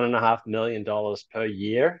 $1.5 million per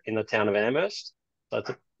year in the town of Amherst. So it's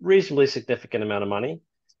a reasonably significant amount of money.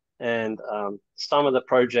 And some of the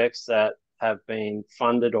projects that have been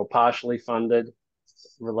funded or partially funded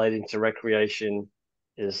relating to recreation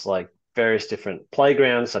is like various different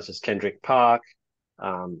playgrounds, such as Kendrick Park,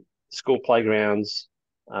 school playgrounds.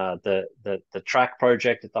 The track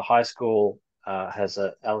project at the high school has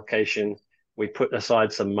an allocation. We put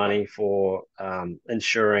aside some money for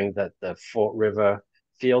ensuring that the Fort River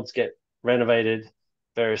fields get renovated,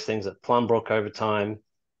 various things at Plumbrook over time.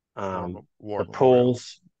 The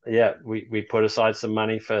pools, yeah, we put aside some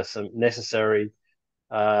money for some necessary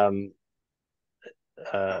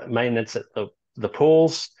maintenance at the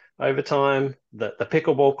pools over time. The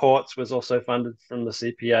pickleball courts was also funded from the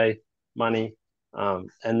CPA money.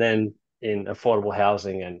 And then in affordable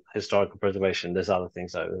housing and historical preservation, there's other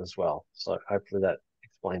things as well. So hopefully that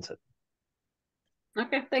explains it.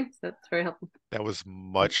 Okay, thanks. That's very helpful. That was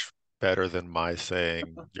much better than my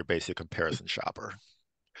saying your basic comparison shopper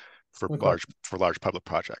for large public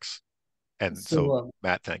projects. And so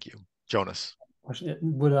Matt, thank you. Jonas.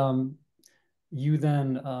 Would you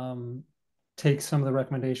then take some of the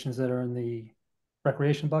recommendations that are in the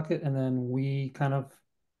recreation bucket and then we kind of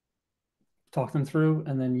talk them through,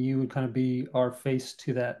 and then you would kind of be our face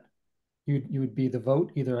to that. You would be the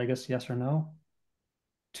vote, either I guess yes or no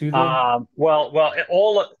to the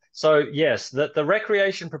so yes, the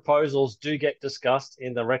recreation proposals do get discussed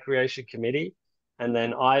in the recreation committee, and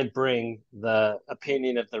then I bring the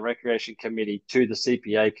opinion of the recreation committee to the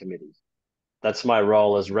CPA committee. That's my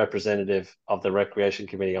role as representative of the recreation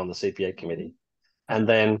committee on the CPA committee. And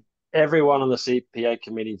then everyone on the CPA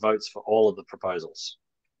committee votes for all of the proposals.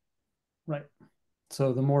 Right.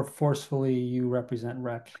 So the more forcefully you represent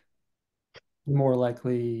rec, the more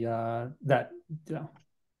likely that, you know.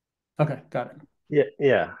 Okay, got it. Yeah,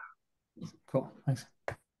 yeah. Cool. Thanks.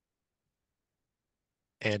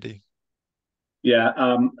 Andy.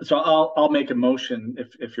 Yeah. So I'll make a motion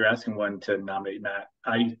if you're asking one to nominate Matt.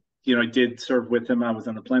 I did serve with him. I was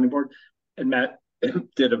on the planning board, and Matt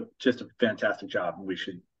did just a fantastic job. We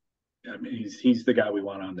should. I mean, he's the guy we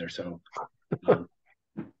want on there. So um,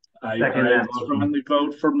 I strongly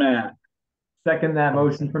vote for Matt. Second that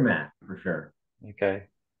motion for Matt, for sure. Okay.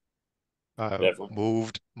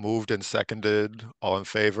 Moved and seconded. All in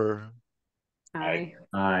favor? Aye.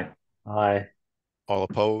 Aye. Aye. All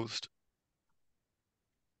opposed?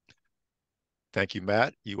 Thank you,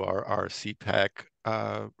 Matt. You are our CPAC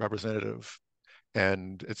representative,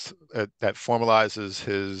 and that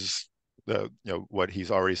formalizes what he's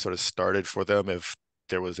already sort of started for them. If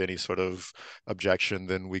there was any sort of objection,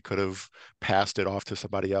 then we could have passed it off to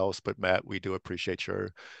somebody else. But Matt, we do appreciate your.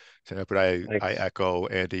 But I Thanks. echo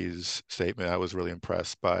Andy's statement. I was really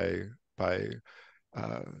impressed by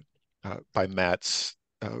uh, by Matt's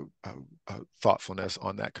thoughtfulness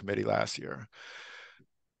on that committee last year.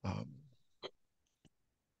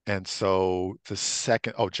 And so the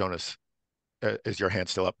second, oh, Jonas, is your hand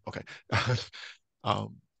still up? Okay.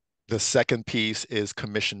 um, the second piece is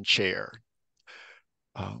commission chair.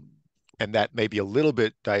 And that may be a little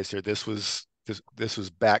bit dicier. This was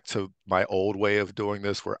back to my old way of doing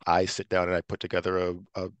this, where I sit down and I put together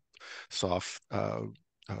a soft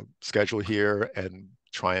schedule here and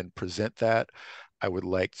try and present that. I would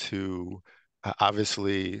like to,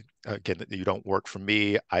 obviously, again, you don't work for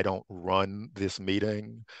me. I don't run this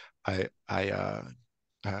meeting. I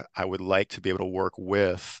would like to be able to work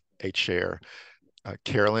with a chair.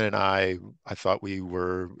 Carolyn and I thought we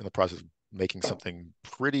were in the process of making something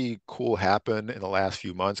pretty cool happen in the last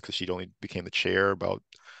few months, because she'd only became the chair I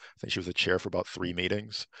think she was the chair for about 3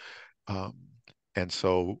 meetings. Um, and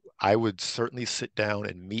so I would certainly sit down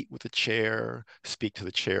and meet with the chair, speak to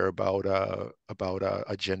the chair about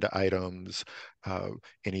agenda items, uh,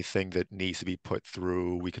 anything that needs to be put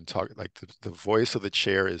through. We can talk, like, the voice of the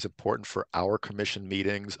chair is important for our commission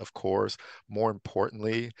meetings, of course. More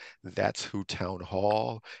importantly, that's who town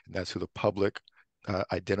hall and that's who the public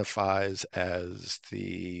identifies as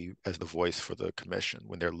the voice for the commission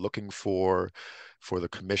when they're looking for the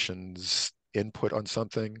commission's input on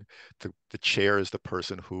something. The chair is the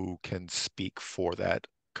person who can speak for that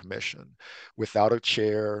commission. Without a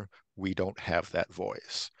chair, we don't have that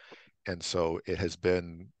voice. And so it has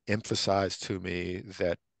been emphasized to me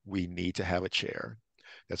that we need to have a chair.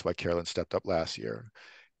 That's why Carolyn stepped up last year.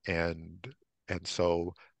 And and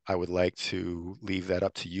so I would like to leave that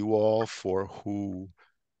up to you all for who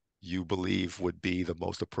you believe would be the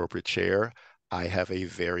most appropriate chair. I have a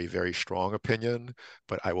very, very strong opinion,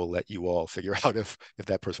 but I will let you all figure out if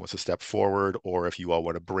that person wants to step forward or if you all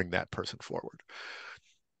want to bring that person forward.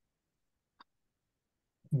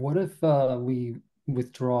 What if we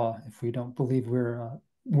withdraw if we don't believe we're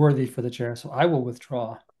worthy for the chair? So I will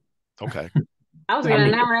withdraw. Okay. I was going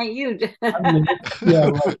to nominate you. Yeah,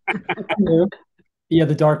 right. Yeah,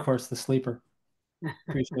 the dark horse, the sleeper.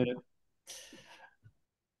 Appreciate it.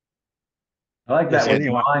 I like that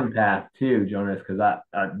anyone, withdrawing path too, Jonas, because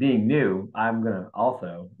being new, I'm gonna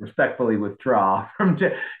also respectfully withdraw from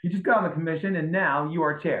chair. You just got on the commission and now you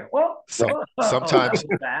are chair. Well, sometimes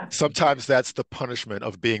sometimes that's the punishment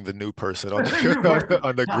of being the new person on new person.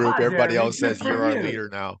 on the group. Everybody Jeremy, else says good for you're our you. leader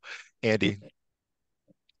now. Andy.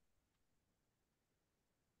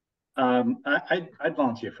 I'd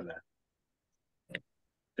volunteer for that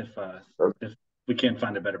if we can't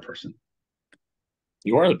find a better person.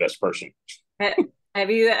 You are the best person. Have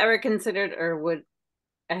you ever considered, or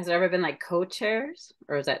has there ever been like co-chairs,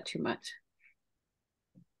 or is that too much?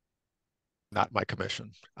 Not my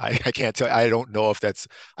commission. I can't tell. I don't know if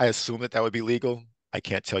I assume that would be legal. I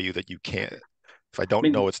can't tell you that you can't. If I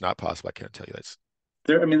don't know it's not possible, I can't tell you that's.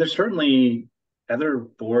 There's certainly other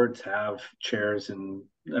boards have chairs, and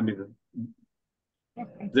I mean,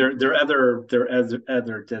 they're other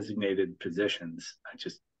designated positions.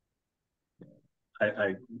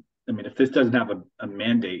 I mean, if this doesn't have a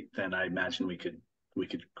mandate, then I imagine we could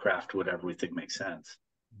craft whatever we think makes sense.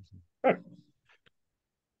 I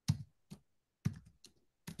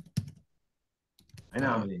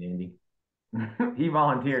nominate Andy. He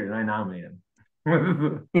volunteered and I nominate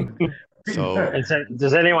him. So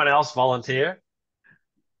does anyone else volunteer?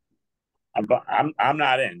 I'm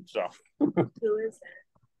not in, so Who is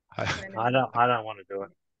I don't want to do it.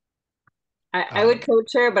 I would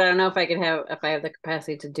co-chair, but I don't know if I have the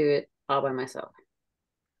capacity to do it all by myself.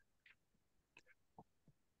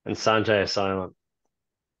 And Sanjay is silent.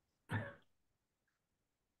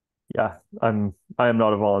 Yeah, I am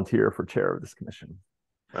not a volunteer for chair of this commission.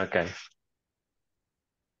 Okay. I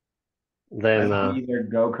Then can either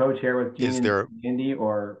go co-chair with Gene Is and there Andy,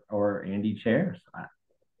 or Andy chairs.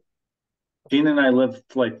 Dean and I live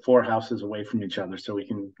like 4 houses away from each other, so we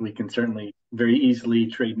can certainly very easily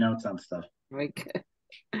trade notes on stuff. Like,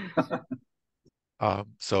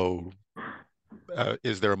 so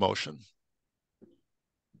is there a motion?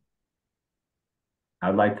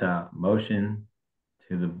 I'd like to motion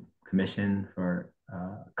to the commission for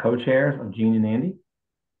co-chairs of Gene and Andy.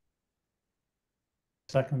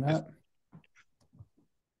 Second Is,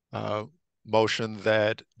 that. motion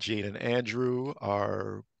that Gene and Andrew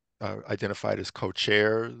are identified as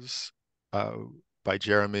co-chairs by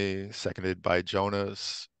Jeremy, seconded by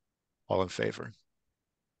Jonas. All in favor?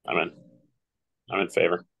 I'm in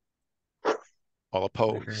favor. All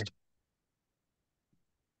opposed?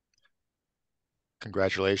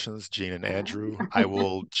 Congratulations, Gene and Andrew. I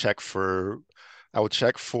will check for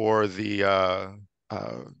the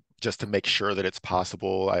just to make sure that it's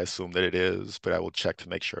possible. I assume that it is, but I will check to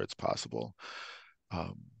make sure it's possible.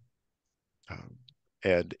 Um,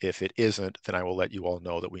 and if it isn't, then I will let you all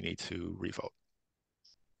know that we need to revote.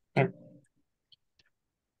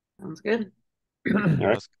 sounds good.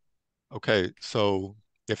 Okay, so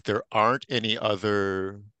if there aren't any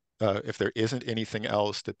other, if there isn't anything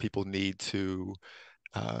else that people need to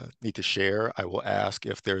share, I will ask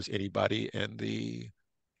if there's anybody in the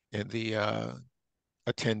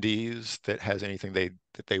attendees that has anything that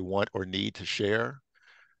they want or need to share.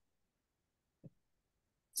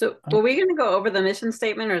 So were we going to go over the mission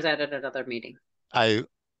statement, or is that at another meeting?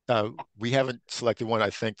 We haven't selected one. I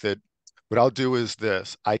think that what I'll do is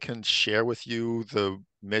this: I can share with you the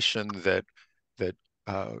mission that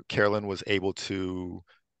Carolyn was able to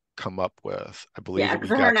come up with. I believe Yeah, that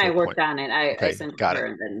because we her got and to I a point. worked on it. I Okay, sent it to got it. her,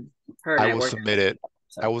 and then her and I I will worked submit on it.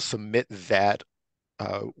 so. I will submit that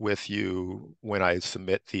with you when I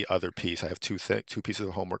submit the other piece. I have two pieces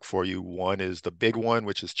of homework for you. One is the big one,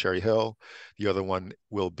 which is Cherry Hill. The other one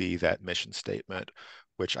will be that mission statement,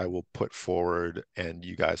 which I will put forward, and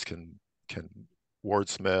you guys can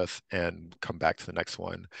wordsmith and come back to the next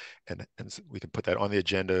one, and we can put that on the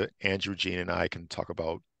agenda. Andrew, Gene, and I can talk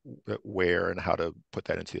about where and how to put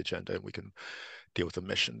that into the agenda, and we can deal with the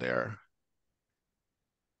mission there.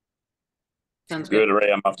 Sounds Good, good.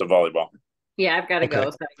 Ray. I'm off to volleyball. Yeah, I've got to Okay.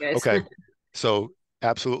 go. Sorry, guys. Okay. So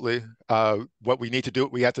absolutely. What we need to do,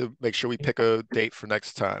 we have to make sure we pick a date for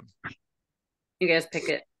next time. You guys pick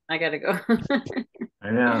it. I got to go.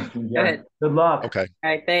 I know. Go ahead. Good luck. Okay. All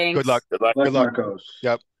right, thanks. Good luck. Good luck. Good luck. Marcos.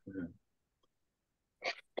 Yep.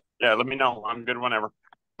 Yeah, let me know. I'm good whenever.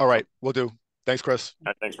 All right. We'll do. Thanks, Chris.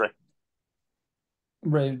 Thanks, Ray.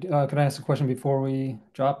 Ray, can I ask a question before we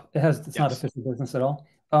drop? It's not Yes. official business at all.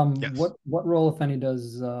 Yes. What role, if any,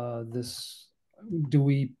 does this do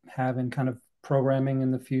we have in kind of programming in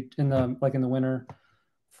the future, in the winter?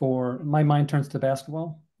 For my mind turns to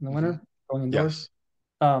basketball in the winter, going indoors.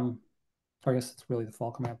 Yes. I guess it's really the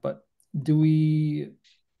fall coming up. But what do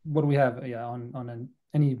we have? Yeah, on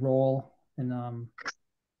any role in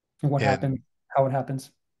what happens, how it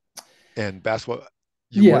happens. And basketball,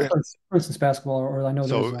 Yeah, for instance, basketball, or I know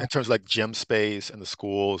so there's in terms of like gym space and the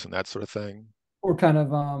schools and that sort of thing. or kind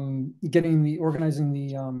of organizing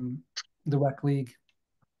the rec league,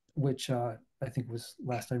 which I think was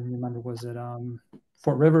last I remember was at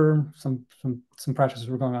Fort River. Some practices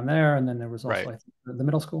were going on there, and then there was also Right. I think, the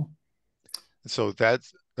middle school. So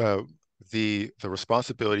that's the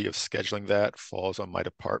responsibility of scheduling that falls on my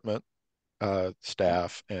department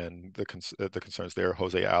staff, and the concerns there.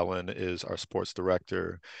 Jose Allen is our sports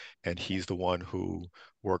director, and he's the one who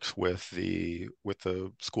works with the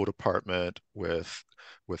school department, with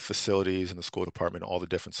facilities in the school department, all the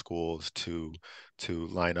different schools to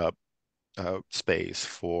line up space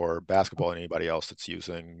for basketball and anybody else that's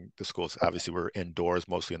using the schools. Obviously, we're indoors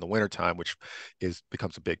mostly in the wintertime, which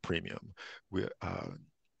becomes a big premium.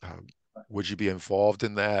 Would you be involved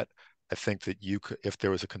in that? I think that you could, if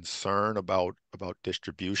there was a concern about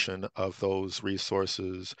distribution of those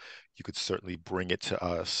resources, you could certainly bring it to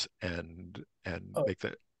us and make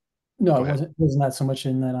that. No, Go it ahead. wasn't that so much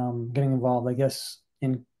in that getting involved. I guess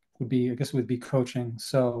it would be coaching.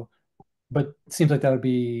 So, but it seems like that would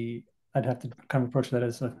be I'd have to kind of approach that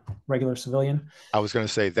as a regular civilian. I was going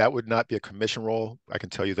to say that would not be a commission role. I can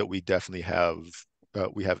tell you that we definitely have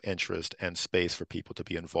interest and space for people to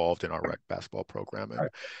be involved in our rec basketball programming, Right.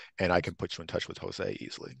 and I can put you in touch with Jose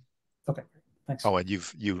easily. Okay, thanks. Oh, and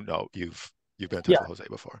you've been in touch with Jose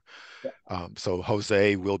before. So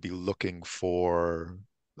Jose will be looking for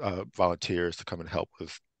volunteers to come and help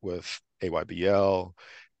with with AYBL.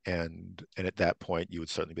 And at that point, you would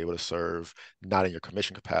certainly be able to serve, not in your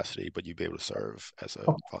commission capacity, but you'd be able to serve as a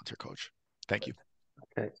volunteer coach. Thank you.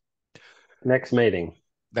 Okay. Next meeting.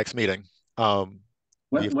 Next meeting. When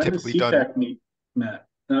does CPAC meet, Matt?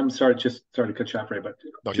 I'm sorry, just sorry to cut you off, Ray, but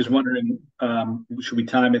No, just wondering, should we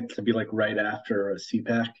time it to be like right after a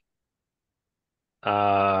CPAC?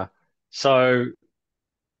 So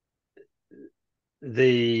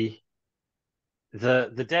the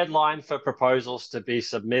deadline for proposals to be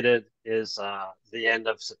submitted is the end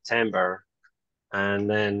of September, and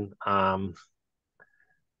then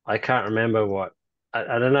I can't remember what.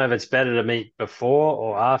 I don't know if it's better to meet before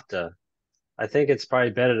or after. I think it's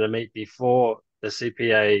probably better to meet before the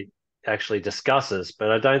CPA actually discusses, but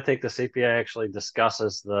I don't think the CPA actually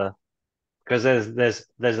discusses because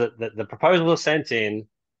the proposal is sent in,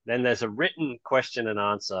 then there's a written question and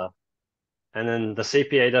answer, and then the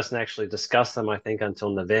CPA doesn't actually discuss them, I think, until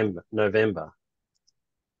November.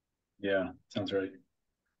 Yeah, sounds right.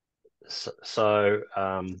 So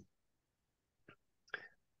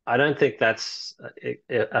I don't think that's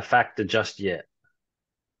a factor just yet.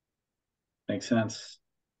 Makes sense.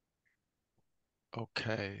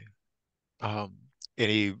 Okay.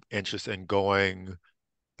 Any interest in going?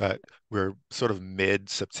 We're sort of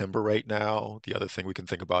mid-September right now. The other thing we can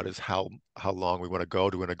think about is how long we want to go.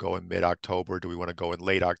 Do we want to go in mid-October? Do we want to go in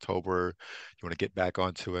late October? Do you want to get back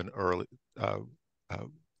onto an early? Uh,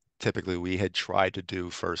 Typically, we had tried to do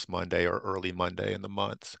first Monday or early Monday in the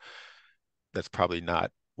month. That's probably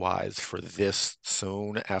not wise for this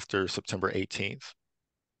soon after September 18th.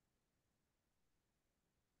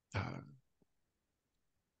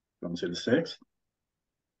 Want to say the 6th?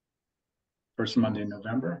 First Monday in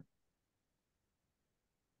November?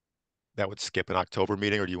 That would skip an October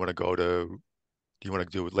meeting, or do you want to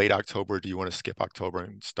do it late October? Or do you want to skip October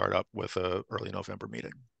and start up with a early November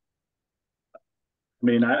meeting? I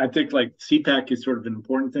mean, I think like CPAC is sort of an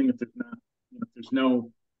important thing. If there's not, if there's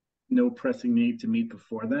no pressing need to meet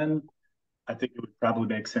before then, I think it would probably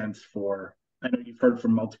make sense for. I know you've heard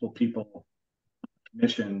from multiple people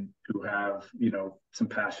commission who have some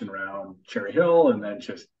passion around Cherry Hill, and then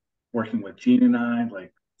just working with Gene and I,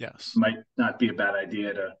 like, yes, might not be a bad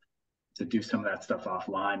idea to do some of that stuff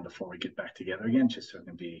offline before we get back together again, just so it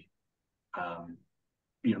can be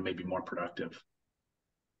maybe more productive.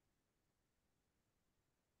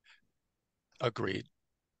 Agreed.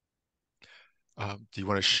 Do you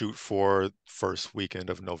want to shoot for first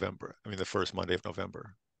weekend of November? I mean, the first Monday of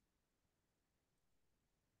November.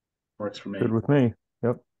 Works for me. Good with me.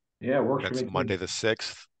 Yep. Yeah, works for me. That's Monday the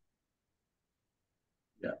 6th.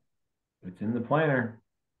 Yeah. It's in the planner.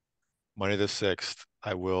 Monday the 6th.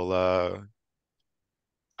 I will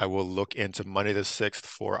look into Monday the 6th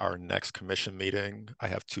for our next commission meeting. I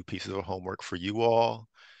have 2 pieces of homework for you all.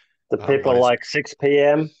 The people like 6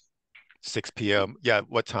 p.m. 6 p.m. Yeah,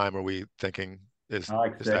 what time are we thinking? Is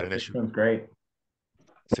that an issue? Sounds great.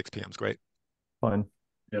 6 p.m. is great. Fine.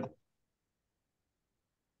 Yep.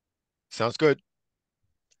 Sounds good.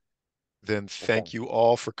 Then thank you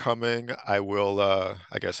all for coming. I will,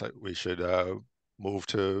 I guess we should move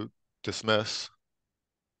to dismiss.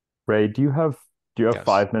 Ray, do you have Yes.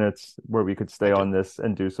 5 minutes where we could stay I do. on this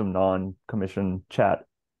and do some non-commission chat?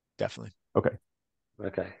 Definitely. Okay.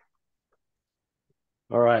 Okay.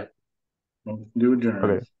 All right. Do adjourn.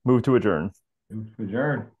 Okay. Move to adjourn. Move to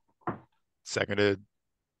adjourn. Seconded.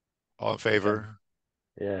 All in favor?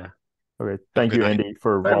 Yeah. Okay. Thank you, Andy,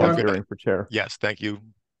 for Bye, volunteering for chair. Yes, thank you.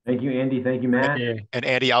 Thank you, Andy. Thank you, Matt. And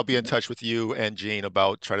Andy, I'll be in touch with you and Gene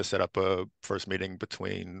about trying to set up a first meeting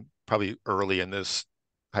between probably early in this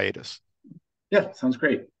hiatus. Yeah, sounds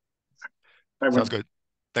great. Bye, Sounds good.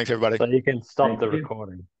 Thanks, everybody. So you can stop Thank the you.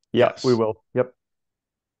 recording. Yeah, Yes. we will. Yep.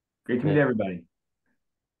 Great to meet everybody.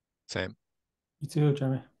 Same. You too,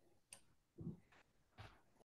 Jeremy.